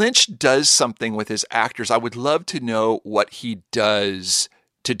Lynch does something with his actors. I would love to know what he does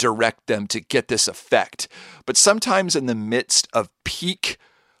to direct them to get this effect. But sometimes in the midst of peak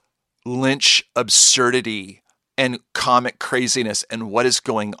Lynch absurdity and comic craziness and what is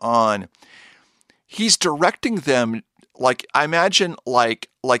going on, he's directing them like, I imagine like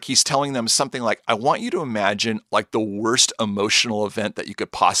he's telling them something like, I want you to imagine like the worst emotional event that you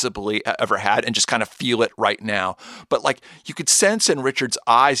could possibly ever had and just kind of feel it right now. But like you could sense in Richard's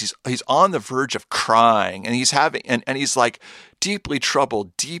eyes, he's on the verge of crying and he's like deeply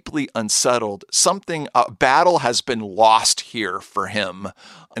troubled, deeply unsettled. A battle has been lost here for him.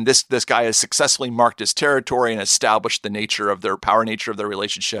 And this guy has successfully marked his territory and established the nature of their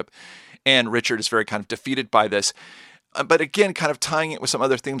relationship. And Richard is very kind of defeated by this. But again, kind of tying it with some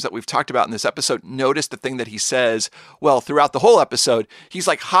other themes that we've talked about in this episode, notice the thing that he says, well, throughout the whole episode, he's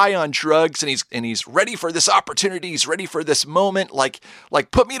like high on drugs and he's ready for this opportunity. He's ready for this moment. Like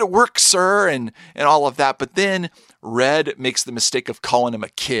put me to work, sir. And all of that. But then Red makes the mistake of calling him a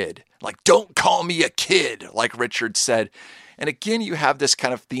kid. Like, don't call me a kid, like Richard said. And again, you have this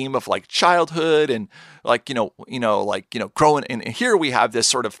kind of theme of like childhood and like, growing. And here we have this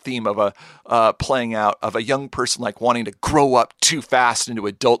sort of theme of playing out of a young person, like wanting to grow up too fast into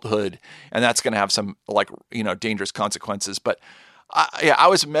adulthood. And that's going to have some like, dangerous consequences. But I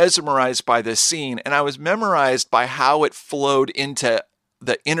was mesmerized by this scene and I was memorized by how it flowed into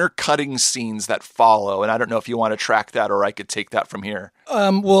the intercutting scenes that follow. And I don't know if you want to track that or I could take that from here.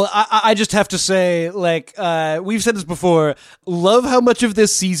 Well, I just have to say, like, we've said this before, love how much of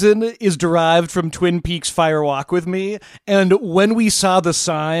this season is derived from Twin Peaks Fire Walk with Me. And when we saw the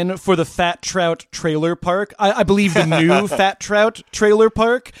sign for the Fat Trout trailer park, I believe the new Fat Trout trailer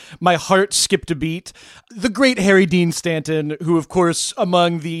park, my heart skipped a beat. The great Harry Dean Stanton, who, of course,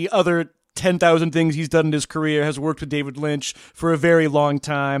 among the other 10,000 things he's done in his career, has worked with David Lynch for a very long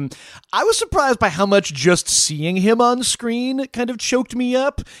time. I was surprised by how much just seeing him on screen kind of choked me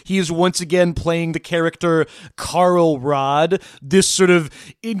up. He is once again playing the character Carl Rodd, this sort of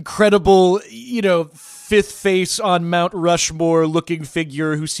incredible, fifth face on Mount Rushmore looking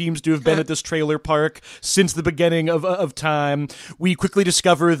figure who seems to have been at this trailer park since the beginning of time. We quickly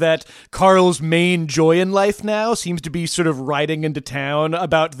discover that Carl's main joy in life now seems to be sort of riding into town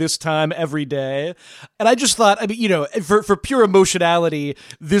about this time every day. And I just thought, for pure emotionality,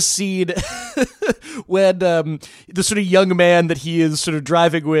 this scene when the sort of young man that he is sort of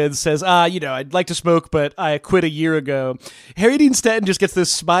driving with says, I'd like to smoke, but I quit a year ago. Harry Dean Stanton just gets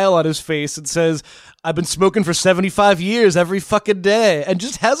this smile on his face and says, I've been smoking for 75 years every fucking day, and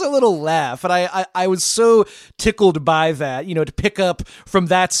just has a little laugh. And I was so tickled by that, to pick up from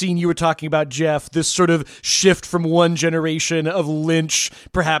that scene you were talking about, Jeff, this sort of shift from one generation of Lynch,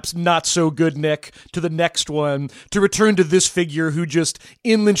 perhaps not so good Nick, to the next one, to return to this figure who just,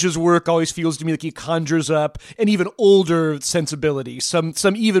 in Lynch's work, always feels to me like he conjures up an even older sensibility, some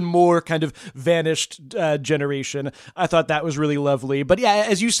even more kind of vanished generation. I thought that was really lovely. But yeah,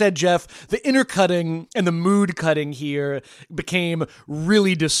 as you said, Jeff, the intercutting and the mood cutting here became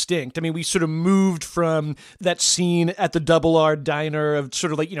really distinct. I mean, we sort of moved from that scene at the Double R diner of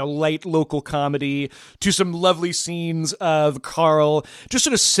sort of like, light local comedy to some lovely scenes of Carl just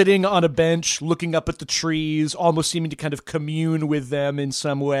sort of sitting on a bench, looking up at the trees, almost seeming to kind of commune with them in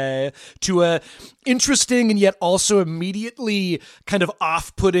some way, to a interesting and yet also immediately kind of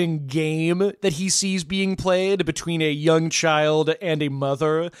off-putting game that he sees being played between a young child and a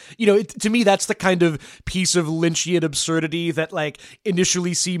mother. To me, that's the kind of piece of Lynchian absurdity that like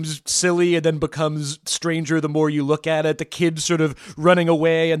initially seems silly and then becomes stranger the more you look at it. The kid sort of running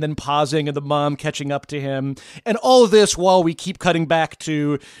away and then pausing and the mom catching up to him. And all of this while we keep cutting back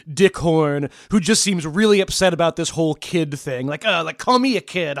to Dick Horn, who just seems really upset about this whole kid thing. Like call me a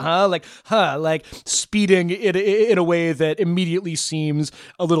kid, huh? Like speeding in a way that immediately seems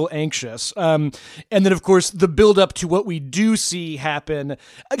a little anxious. And then, of course, the build up to what we do see happen.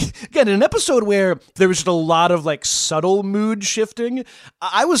 Again, in an episode where there was just a lot of like subtle mood shifting,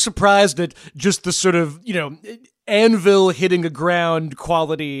 I was surprised at just the sort of, anvil hitting the ground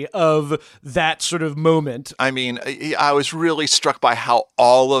quality of that sort of moment. I mean, I was really struck by how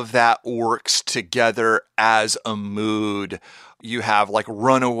all of that works together as a mood. You have like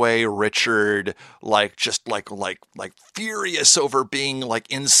runaway Richard, like just like furious over being like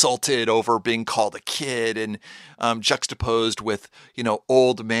insulted over being called a kid, and juxtaposed with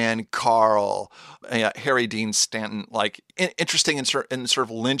old man Carl, Harry Dean Stanton, like interesting in sort of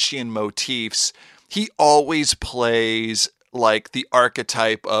Lynchian motifs. He always plays like the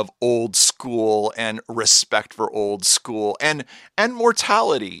archetype of old school and respect for old school and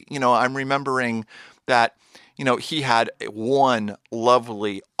mortality. I'm remembering that he had one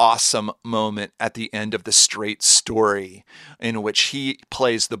lovely, awesome moment at the end of The Straight Story in which he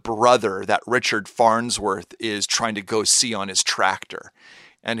plays the brother that Richard Farnsworth is trying to go see on his tractor.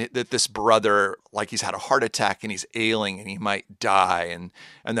 And that this brother, like he's had a heart attack and he's ailing and he might die. And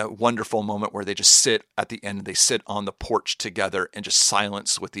that wonderful moment where they just sit at the end, they sit on the porch together and just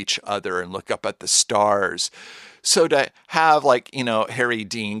silence with each other and look up at the stars. So to have Harry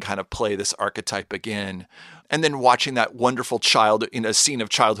Dean kind of play this archetype again, and then watching that wonderful child in a scene of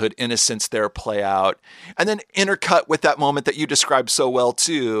childhood innocence there play out, and then intercut with that moment that you described so well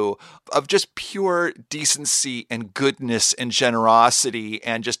too, of just pure decency and goodness and generosity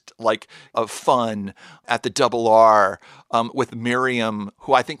and just like of fun at the Double R, with Miriam,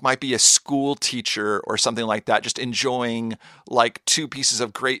 who I think might be a school teacher or something like that, just enjoying like 2 pieces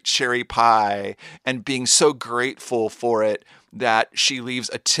of great cherry pie and being so grateful for it that she leaves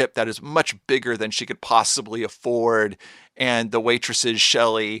a tip that is much bigger than she could possibly afford. And the waitresses,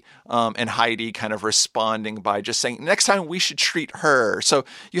 Shelley and Heidi, kind of responding by just saying, next time we should treat her. So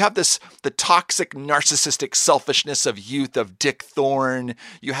you have the toxic, narcissistic selfishness of youth of Dick Thorne.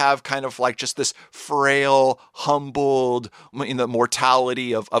 You have kind of like just this frail, humbled, in the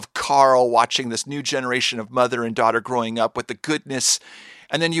mortality of Carl, watching this new generation of mother and daughter growing up with the goodness.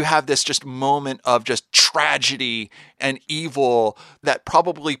 And then you have this just moment of just tragedy and evil that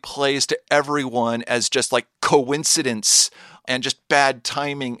probably plays to everyone as just like coincidence and just bad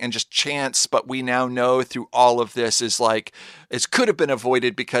timing and just chance. But we now know through all of this is like, it could have been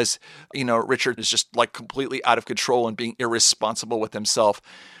avoided because, Richard is just like completely out of control and being irresponsible with himself.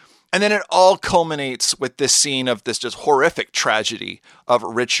 And then it all culminates with this scene of this just horrific tragedy of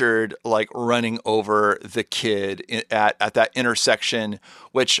Richard like running over the kid at that intersection,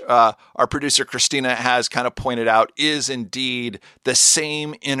 which our producer Christina has kind of pointed out is indeed the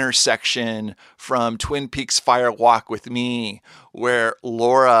same intersection from Twin Peaks Fire Walk with Me, where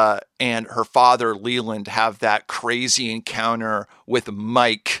Laura and her father Leland have that crazy encounter with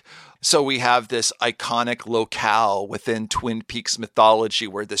Mike. So we have this iconic locale within Twin Peaks mythology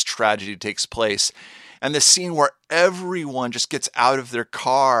where this tragedy takes place. And the scene where everyone just gets out of their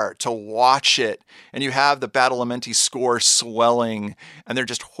car to watch it. And you have the Badalamenti score swelling and they're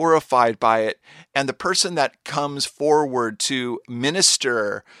just horrified by it. And the person that comes forward to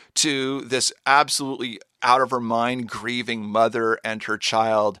minister to this absolutely out of her mind grieving mother and her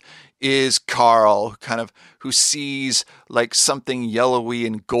child is Carl, who sees like something yellowy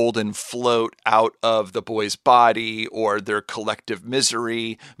and golden float out of the boy's body, or their collective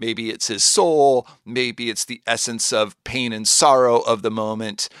misery. Maybe it's his soul. Maybe it's the essence of pain and sorrow of the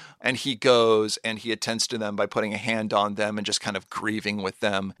moment. And he goes and he attends to them by putting a hand on them and just kind of grieving with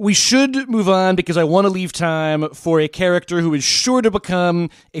them. We should move on because I want to leave time for a character who is sure to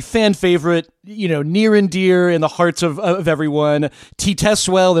become a fan favorite, near and dear in the hearts of everyone. T.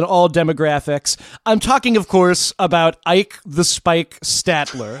 Teswell in all demographics. I'm talking, of course, about Ike the Spike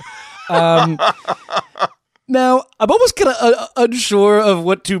Statler. Now, I'm almost kind of unsure of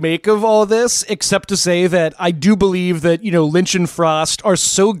what to make of all this, except to say that I do believe that, Lynch and Frost are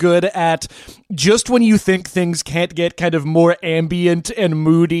so good at just when you think things can't get kind of more ambient and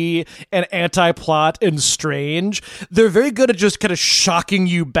moody and anti-plot and strange, they're very good at just kind of shocking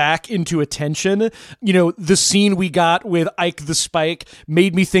you back into attention. The scene we got with Ike the Spike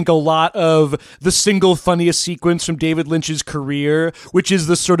made me think a lot of the single funniest sequence from David Lynch's career, which is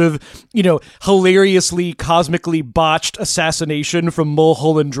the sort of, hilariously cosmically botched assassination from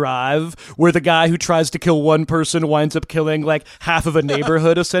Mulholland Drive, where the guy who tries to kill one person winds up killing like half of a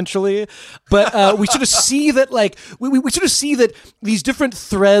neighborhood, essentially. But we sort of see that, we sort of see that these different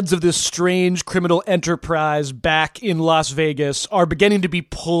threads of this strange criminal enterprise back in Las Vegas are beginning to be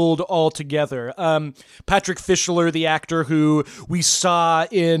pulled all together. Patrick Fischler, the actor who we saw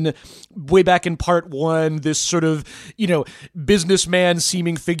way back in part one, this sort of, businessman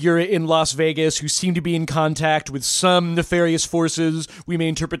seeming figure in Las Vegas who seemed to be in contact with some nefarious forces. We may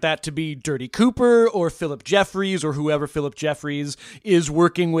interpret that to be Dirty Cooper or Philip Jeffries or whoever Philip Jeffries is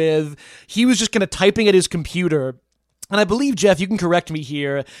working with. He was just kind of typing at his computer. And I believe, Jeff, you can correct me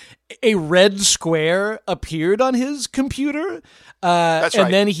here, a red square appeared on his computer. That's right.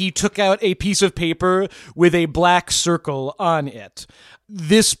 And then he took out a piece of paper with a black circle on it.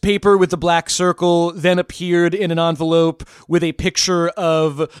 This paper with the black circle then appeared in an envelope with a picture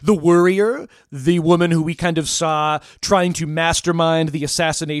of the Worrier, the woman who we kind of saw trying to mastermind the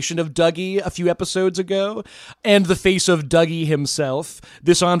assassination of Dougie a few episodes ago, and the face of Dougie himself.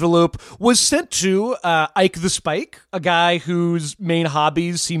 This envelope was sent to Ike the Spike, a guy whose main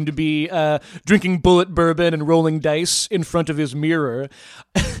hobbies seem to be drinking bullet bourbon and rolling dice in front of his mirror.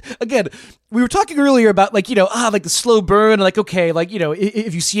 Again, we were talking earlier about the slow burn, and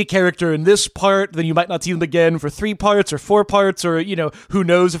if you see a character in this part, then you might not see them again for 3 parts or 4 parts, or, who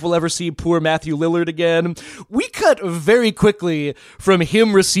knows if we'll ever see poor Matthew Lillard again. We cut very quickly from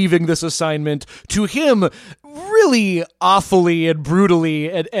him receiving this assignment to him really awfully and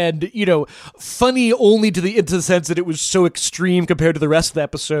brutally and funny only into the sense that it was so extreme compared to the rest of the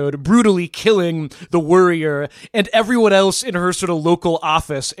episode, brutally killing the Worrier and everyone else in her sort of local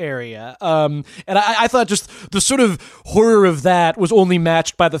office area. And I thought just the sort of horror of that was only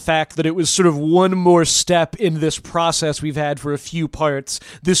matched by the fact that it was sort of one more step in this process we've had for a few parts.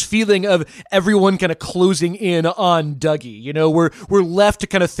 This feeling of everyone kind of closing in on Dougie. We're left to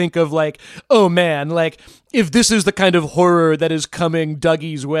kind of think of oh man, if this is the kind of horror that is coming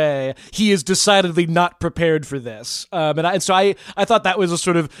Dougie's way, he is decidedly not prepared for this. So I thought that was a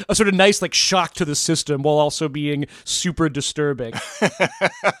sort of nice shock to the system while also being super disturbing.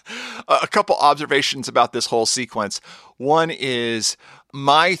 A couple observations about this whole sequence. One is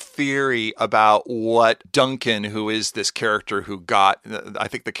my theory about what Duncan, who is this character who I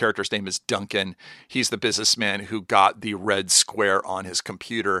think the character's name is Duncan. He's the businessman who got the red square on his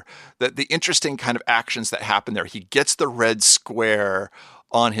computer. The interesting kind of actions that happen there. He gets the red square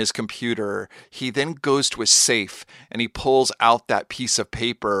on his computer. He then goes to a safe and he pulls out that piece of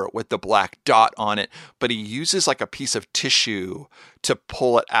paper with the black dot on it, but he uses a piece of tissue to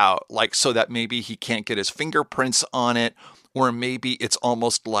pull it out, so that maybe he can't get his fingerprints on it, or maybe it's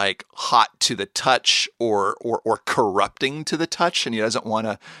almost hot to the touch or corrupting to the touch, and he doesn't want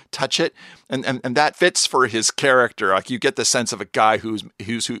to touch it. And that fits for his character. You get the sense of a guy who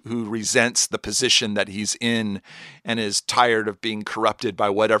resents the position that he's in and is tired of being corrupted by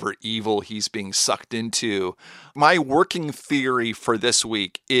whatever evil he's being sucked into. My working theory for this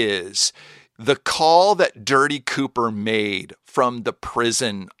week is the call that Dirty Cooper made from the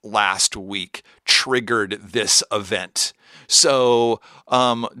prison last week triggered this event. So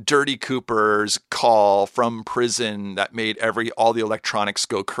Dirty Cooper's call from prison that made all the electronics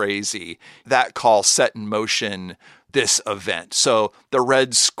go crazy, that call set in motion this event. So the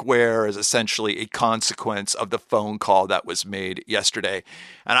red square is essentially a consequence of the phone call that was made yesterday.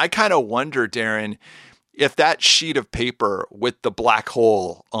 And I kind of wonder, Darren, if that sheet of paper with the black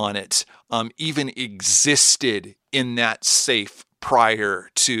hole on it even existed in that safe prior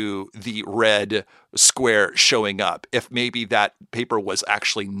to the red square showing up, if maybe that paper was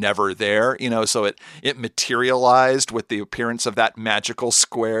actually never there, so it materialized with the appearance of that magical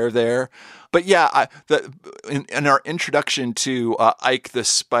square there. But yeah, in our introduction to Ike the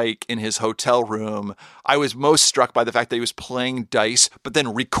Spike in his hotel room, I was most struck by the fact that he was playing dice, but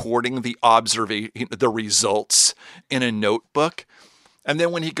then recording the results in a notebook. And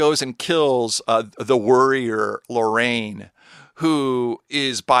then when he goes and kills the worrier Lorraine, who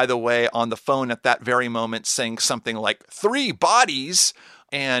is, by the way, on the phone at that very moment saying something like 3 bodies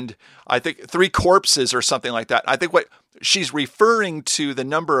and I think 3 corpses or something like that. I think what she's referring to the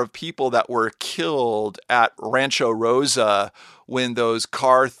number of people that were killed at Rancho Rosa when those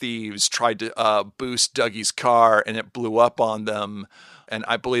car thieves tried to boost Dougie's car and it blew up on them. And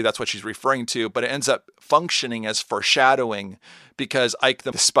I believe that's what she's referring to, but it ends up functioning as foreshadowing because Ike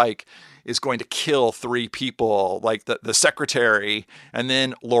the Spike is going to kill 3 people, like the secretary, and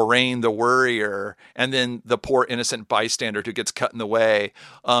then Lorraine the worrier, and then the poor innocent bystander who gets cut in the way.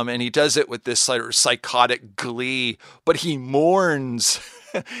 And he does it with this sort of psychotic glee, but he mourns.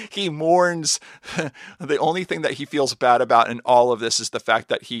 He mourns. The only thing that he feels bad about in all of this is the fact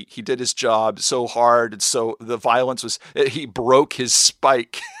that he did his job so hard, and so the violence was, he broke his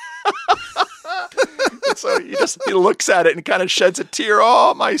spike. So he looks at it and kind of sheds a tear.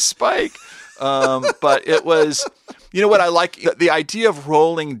 Oh, my spike. But it was, what I like, the idea of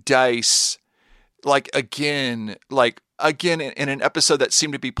rolling dice, again, in an episode that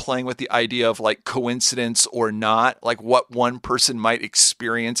seemed to be playing with the idea of coincidence or not, what one person might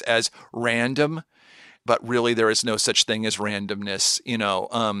experience as random, but really there is no such thing as randomness,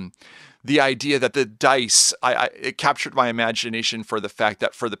 the idea that the dice, it captured my imagination for the fact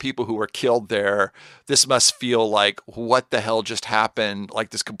that for the people who were killed there, this must feel like, what the hell just happened?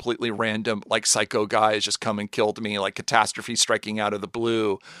 This completely random, psycho guy has just come and killed me, catastrophe striking out of the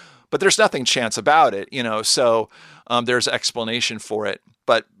blue. But there's nothing chance about it, so there's explanation for it.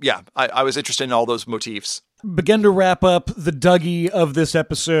 But yeah, I was interested in all those motifs. Begin to wrap up the Dougie of this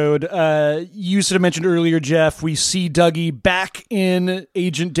episode. You sort of mentioned earlier, Jeff, we see Dougie back in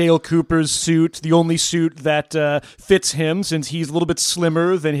Agent Dale Cooper's suit, the only suit that fits him since he's a little bit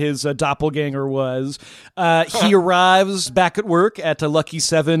slimmer than his doppelganger was. He arrives back at work at a Lucky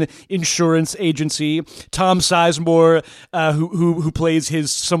 7 insurance agency. Tom Sizemore, who plays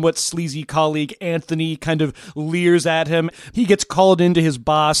his somewhat sleazy colleague Anthony, kind of leers at him. He gets called into his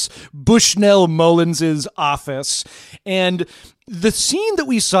boss, Bushnell Mullins's office, and the scene that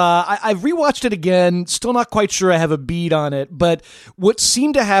we saw, I've rewatched it again, still not quite sure I have a bead on it, but what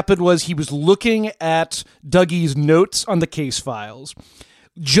seemed to happen was he was looking at Dougie's notes on the case files.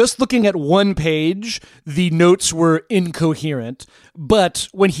 Just looking at one page, the notes were incoherent, but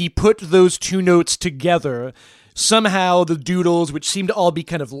when he put those 2 notes together, somehow the doodles, which seemed to all be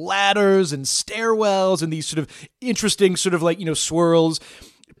kind of ladders and stairwells and these sort of interesting sort of swirls,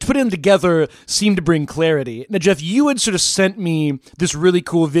 put them together seemed to bring clarity. Now, Jeff, you had sort of sent me this really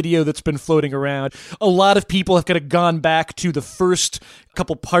cool video that's been floating around. A lot of people have kind of gone back to the first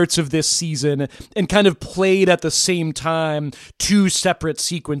couple parts of this season and kind of played at the same time 2 separate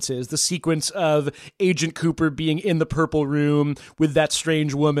sequences. The sequence of Agent Cooper being in the purple room with that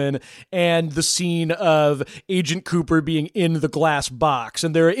strange woman and the scene of Agent Cooper being in the glass box.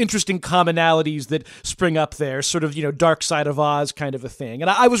 And there are interesting commonalities that spring up there, sort of, Dark Side of Oz kind of a thing. And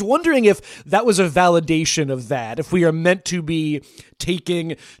I was wondering if that was a validation of that, if we are meant to be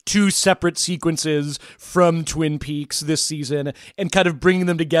taking 2 separate sequences from Twin Peaks this season and kind of bringing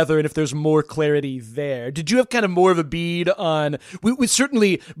them together, and if there's more clarity there. Did you have kind of more of a bead on... We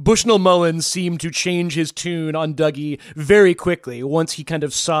certainly, Bushnell Mullins seemed to change his tune on Dougie very quickly once he kind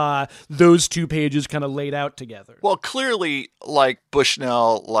of saw those 2 pages kind of laid out together. Well, clearly,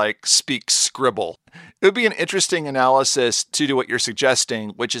 Bushnell, speaks scribble. It would be an interesting analysis to do what you're suggesting,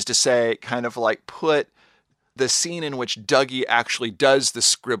 which is to say, kind of put the scene in which Dougie actually does the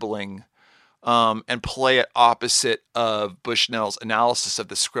scribbling and play it opposite of Bushnell's analysis of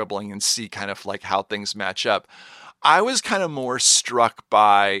the scribbling and see kind of how things match up. I was kind of more struck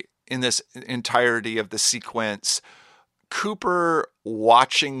by, in this entirety of the sequence, Cooper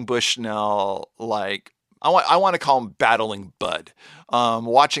watching Bushnell I want to call him Battling Bud.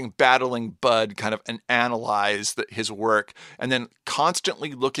 Watching Battling Bud kind of analyze his work, and then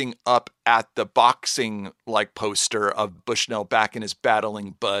constantly looking up at the boxing poster of Bushnell back in his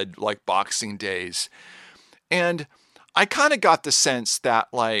Battling Bud boxing days. And I kind of got the sense that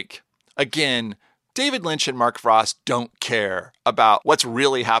again, David Lynch and Mark Frost don't care about what's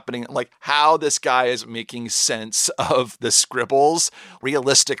really happening, like how this guy is making sense of the scribbles.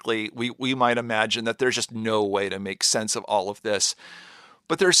 Realistically, we might imagine that there's just no way to make sense of all of this.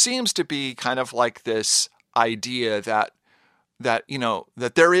 But there seems to be kind of like this idea that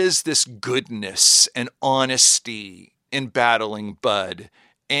there is this goodness and honesty in battling Bud,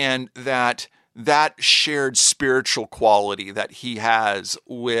 and that shared spiritual quality that he has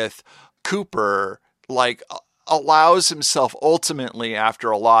with Cooper, like, allows himself ultimately, after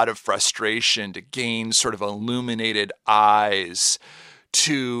a lot of frustration, to gain sort of illuminated eyes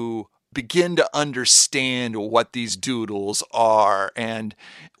to begin to understand what these doodles are and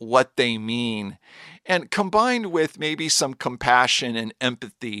what they mean. And combined with maybe some compassion and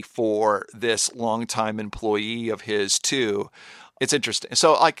empathy for this longtime employee of his too, it's interesting.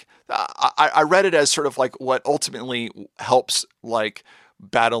 So like, I read it as sort of like what ultimately helps like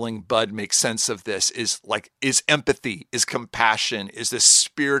battling Bud make sense of this is empathy, is compassion, is this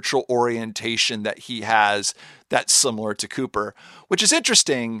spiritual orientation that he has that's similar to Cooper, which is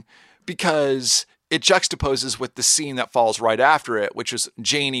interesting because it juxtaposes with the scene that falls right after it, which is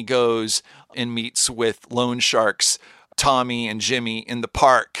Janie goes and meets with loan sharks, Tommy and Jimmy in the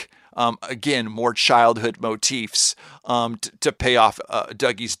park. Again, more childhood motifs to pay off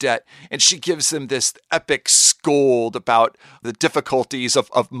Dougie's debt. And she gives them this epic scold about the difficulties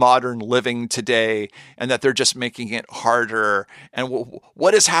of modern living today and that they're just making it harder. And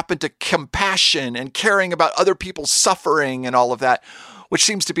what has happened to compassion and caring about other people's suffering and all of that, which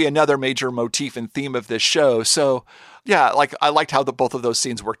seems to be another major motif and theme of this show. So yeah, like I liked how both of those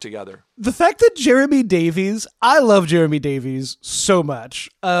scenes work together. The fact that Jeremy Davies, I love Jeremy Davies so much.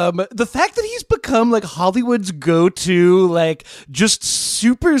 The fact that he's become like Hollywood's go-to, like just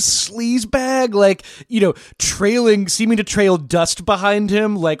super sleazebag, like, seeming to trail dust behind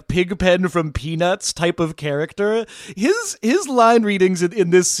him, like Pigpen from Peanuts type of character. His line readings in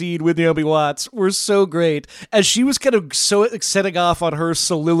this scene with Naomi Watts were so great as she was kind of so setting off on her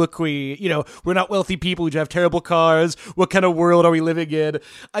soliloquy. We're not wealthy people who have terrible cars. What kind of world are we living in?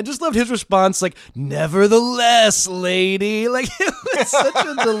 I just loved his response, like, nevertheless, lady. Like, it was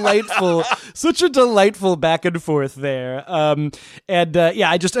such a delightful back and forth there.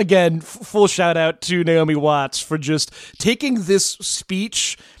 I just, again, full shout out to Naomi Watts for just taking this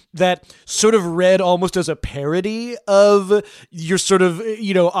speech that sort of read almost as a parody of your sort of,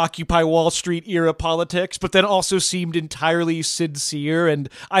 Occupy Wall Street era politics, but then also seemed entirely sincere. And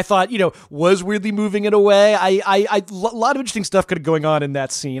I thought, was weirdly moving it away. A lot of interesting stuff kind of going on in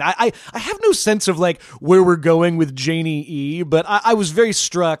that scene. I have no sense of like where we're going with Janie E, but I was very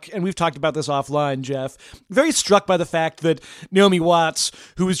struck, and we've talked about this offline, Jeff, very struck by the fact that Naomi Watts,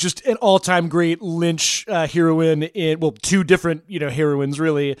 who was just an all-time great Lynch heroine two different, heroines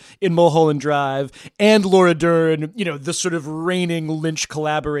really, in Mulholland Drive, and Laura Dern, the sort of reigning Lynch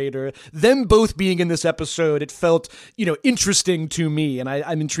collaborator, them both being in this episode, it felt, interesting to me, and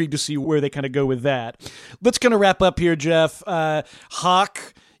I'm intrigued to see where they kind of go with that. Let's kind of wrap up here, Jeff.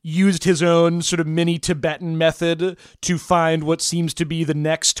 Hawk used his own sort of mini Tibetan method to find what seems to be the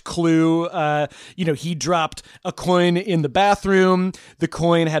next clue. He dropped a coin in the bathroom. The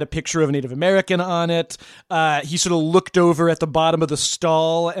coin had a picture of a Native American on it. He sort of looked over at the bottom of the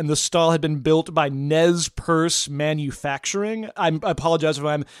stall, and the stall had been built by Nez Perce Manufacturing. I apologize if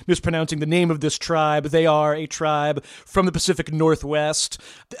I'm mispronouncing the name of this tribe. They are a tribe from the Pacific Northwest.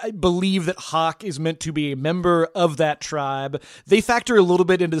 I believe that Hawk is meant to be a member of that tribe. They factor a little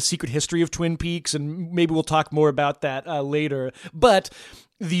bit into the secret history of Twin Peaks, and maybe we'll talk more about that later. But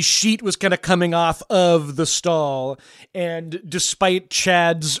the sheet was kind of coming off of the stall, and despite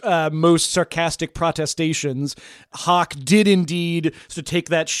Chad's most sarcastic protestations, Hawk did indeed take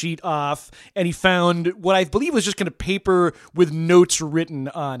that sheet off, and he found what I believe was just kind of paper with notes written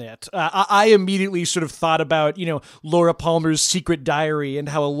on it. I immediately sort of thought about, Laura Palmer's Secret Diary and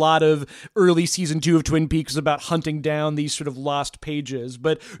how a lot of early season 2 of Twin Peaks is about hunting down these sort of lost pages.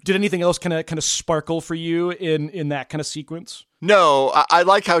 But did anything else kind of sparkle for you in that kind of sequence? No, I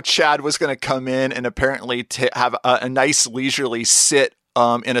like how Chad was going to come in and apparently have a nice leisurely sit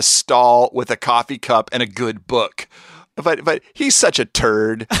in a stall with a coffee cup and a good book. But he's such a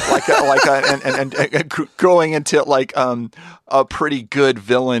turd, and growing into like a pretty good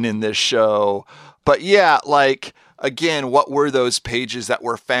villain in this show. But yeah, like, again, what were those pages that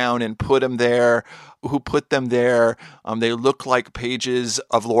were found and put them there? Who put them there? They look like pages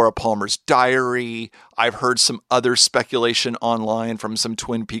of Laura Palmer's diary. I've heard some other speculation online from some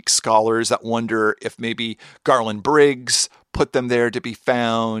Twin Peaks scholars that wonder if maybe Garland Briggs put them there to be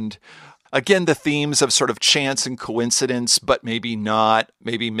found. Again, the themes of sort of chance and coincidence, but maybe not,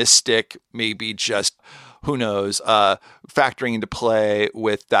 maybe mystic, maybe just, who knows, factoring into play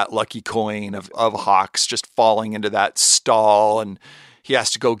with that lucky coin of Hawks just falling into that stall, and he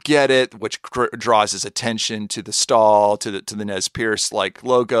has to go get it, which draws his attention to the stall, to the Nez Perce like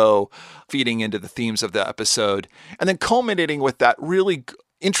logo, feeding into the themes of the episode, and then culminating with that really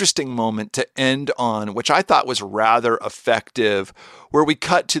interesting moment to end on, which I thought was rather effective, where we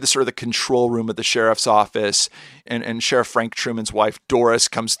cut to the sort of the control room of the sheriff's office, and Sheriff Frank Truman's wife, Doris,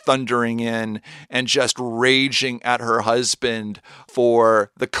 comes thundering in and just raging at her husband for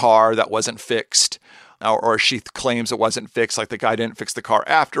the car that wasn't fixed. Or she claims it wasn't fixed, like the guy didn't fix the car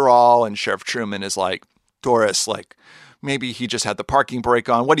after all. And Sheriff Truman is like, Doris, like, maybe he just had the parking brake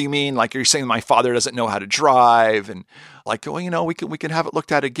on. What do you mean? Like, you're saying my father doesn't know how to drive? And like, well, we can have it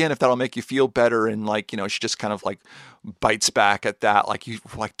looked at again if that'll make you feel better. And like, she just kind of like bites back at that.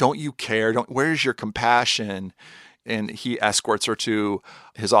 Like, don't you care? Where's your compassion? And he escorts her to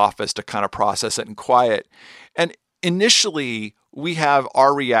his office to kind of process it in quiet. And initially, we have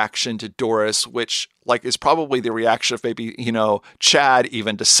our reaction to Doris, which like is probably the reaction of maybe, Chad,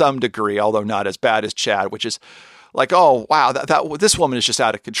 even to some degree, although not as bad as Chad, which is like, oh, wow, that this woman is just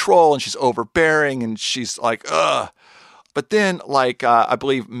out of control and she's overbearing and she's like, ugh. But then, like, I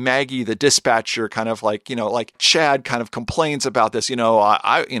believe Maggie, the dispatcher, kind of like, like Chad kind of complains about this,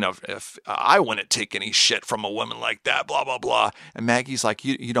 if I wouldn't take any shit from a woman like that, blah, blah, blah. And Maggie's like,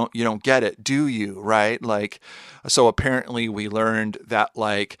 you don't get it, do you? Right? Like, so apparently we learned that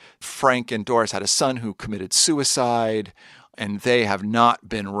like Frank and Doris had a son who committed suicide, and they have not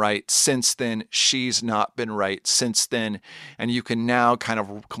been right since then. She's not been right since then. And you can now kind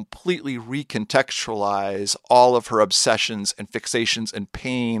of completely recontextualize all of her obsessions and fixations and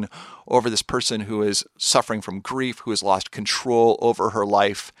pain over this person who is suffering from grief, who has lost control over her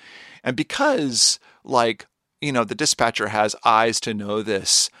life. And because, like, the dispatcher has eyes to know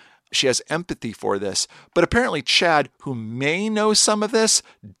this, she has empathy for this. But apparently Chad, who may know some of this,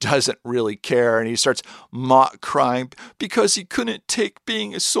 doesn't really care. And he starts mock crying because he couldn't take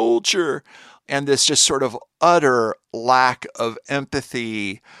being a soldier. And this just sort of utter lack of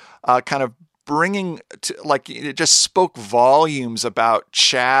empathy kind of bringing to, like, it just spoke volumes about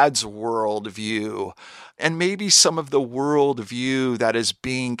Chad's worldview. And maybe some of the worldview that is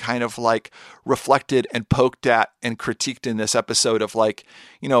being kind of like reflected and poked at and critiqued in this episode of like,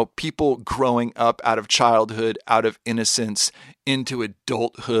 people growing up out of childhood, out of innocence into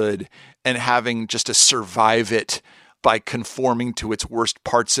adulthood and having just to survive it by conforming to its worst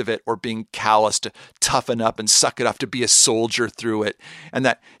parts of it or being callous to toughen up and suck it up to be a soldier through it. And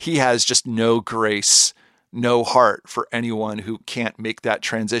that he has just no grace, no heart for anyone who can't make that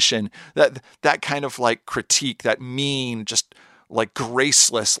transition. That kind of like critique, that mean, just like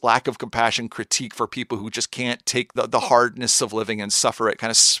graceless lack of compassion critique for people who just can't take the hardness of living and suffer it, kind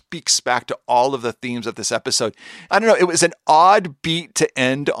of speaks back to all of the themes of this episode. I don't know. It was an odd beat to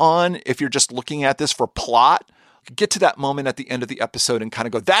end on if you're just looking at this for plot. Get to that moment at the end of the episode and kind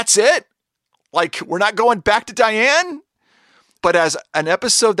of go, that's it? Like, we're not going back to Diane? But as an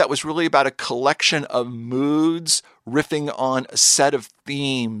episode that was really about a collection of moods, riffing on a set of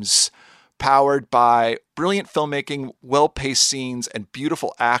themes, powered by brilliant filmmaking, well-paced scenes, and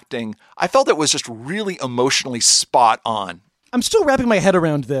beautiful acting, I felt it was just really emotionally spot on. I'm still wrapping my head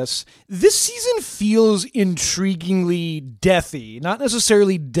around this. This season feels intriguingly deathy, not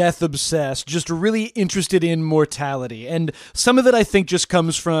necessarily death-obsessed, just really interested in mortality. And some of it, I think, just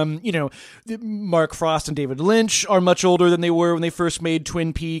comes from, Mark Frost and David Lynch are much older than they were when they first made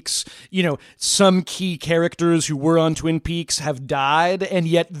Twin Peaks. Some key characters who were on Twin Peaks have died, and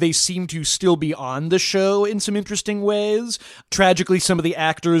yet they seem to still be on the show in some interesting ways. Tragically, some of the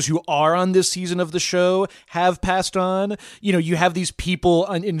actors who are on this season of the show have passed on. You have these people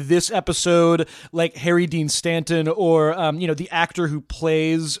in this episode, like Harry Dean Stanton, or, the actor who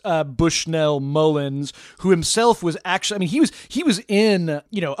plays Bushnell Mullins, who himself was actually, he was in,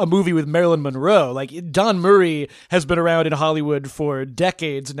 a movie with Marilyn Monroe. Like, Don Murray has been around in Hollywood for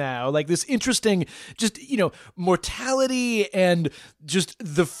decades now. Like, this interesting, just, mortality and just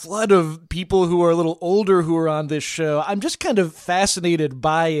the flood of people who are a little older who are on this show. I'm just kind of fascinated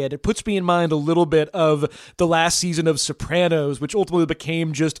by it. It puts me in mind a little bit of the last season of Sopranos, Sopranos, which ultimately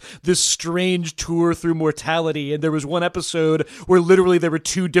became just this strange tour through mortality. And there was one episode where literally there were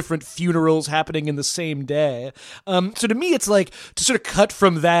two different funerals happening in the same day. So to me, it's like to sort of cut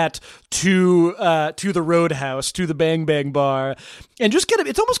from that to the Roadhouse, to the Bang Bang Bar, and just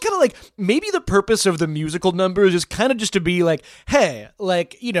it's almost kind of like maybe the purpose of the musical numbers is kind of just to be like, hey,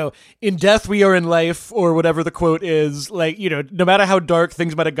 like, you know, in death we are in life, or whatever the quote is, like, you know, no matter how dark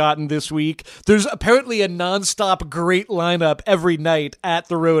things might have gotten this week, there's apparently a nonstop great lineup every night at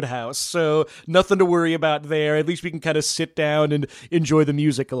the Roadhouse, so nothing to worry about there. At least we can kind of sit down and enjoy the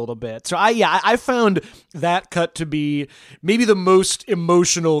music a little bit. So I found that cut to be maybe the most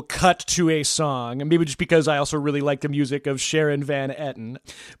emotional cut to a song, and maybe just because I also really like the music of Sharon Van Etten.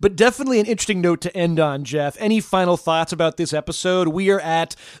 But definitely an interesting note to end on, Jeff. Any final thoughts about this episode? We are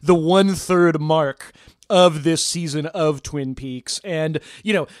at the 1/3 mark of this season of Twin Peaks, and,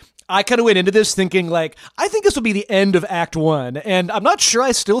 you know, I kind of went into this thinking, like, I think this will be the end of Act 1, and I'm not sure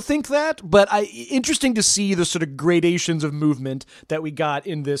I still think that, but interesting to see the sort of gradations of movement that we got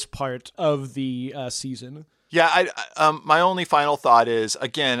in this part of the season. Yeah, my only final thought is,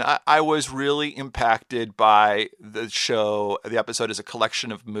 again, I was really impacted by the show. The episode is a collection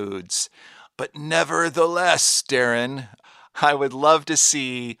of moods. But nevertheless, Darren, I would love to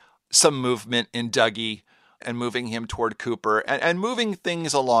see some movement in Dougie and moving him toward Cooper and moving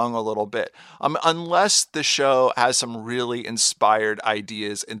things along a little bit. Unless the show has some really inspired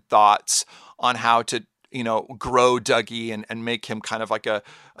ideas and thoughts on how to, you know, grow Dougie and make him kind of like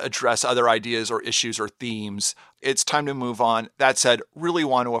address other ideas or issues or themes, it's time to move on. That said, really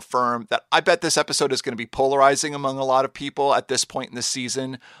want to affirm that I bet this episode is going to be polarizing among a lot of people at this point in the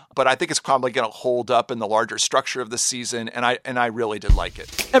season, but I think it's probably going to hold up in the larger structure of the season, and I really did like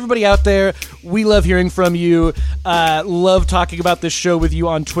it. Everybody out there, we love hearing from you. Love talking about this show with you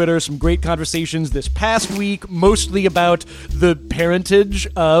on Twitter. Some great conversations this past week, mostly about the parentage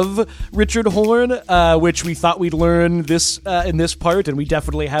of Richard Horne, which we thought we'd learn this in this part, and we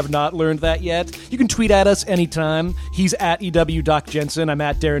definitely have not learned that yet. You can tweet at us anytime. He's at EW Doc Jensen. I'm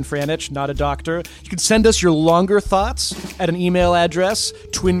at Darren Franich, not a doctor. You can send us your longer thoughts at an email address,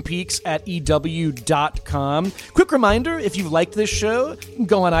 twinpeaks@ew.com. Quick reminder, if you've liked this show, you can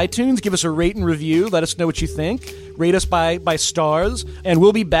go on iTunes, give us a rate and review, let us know what you think. Rate us by stars, and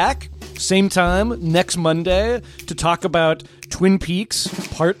we'll be back same time next Monday to talk about Twin Peaks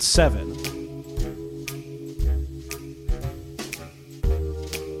Part 7.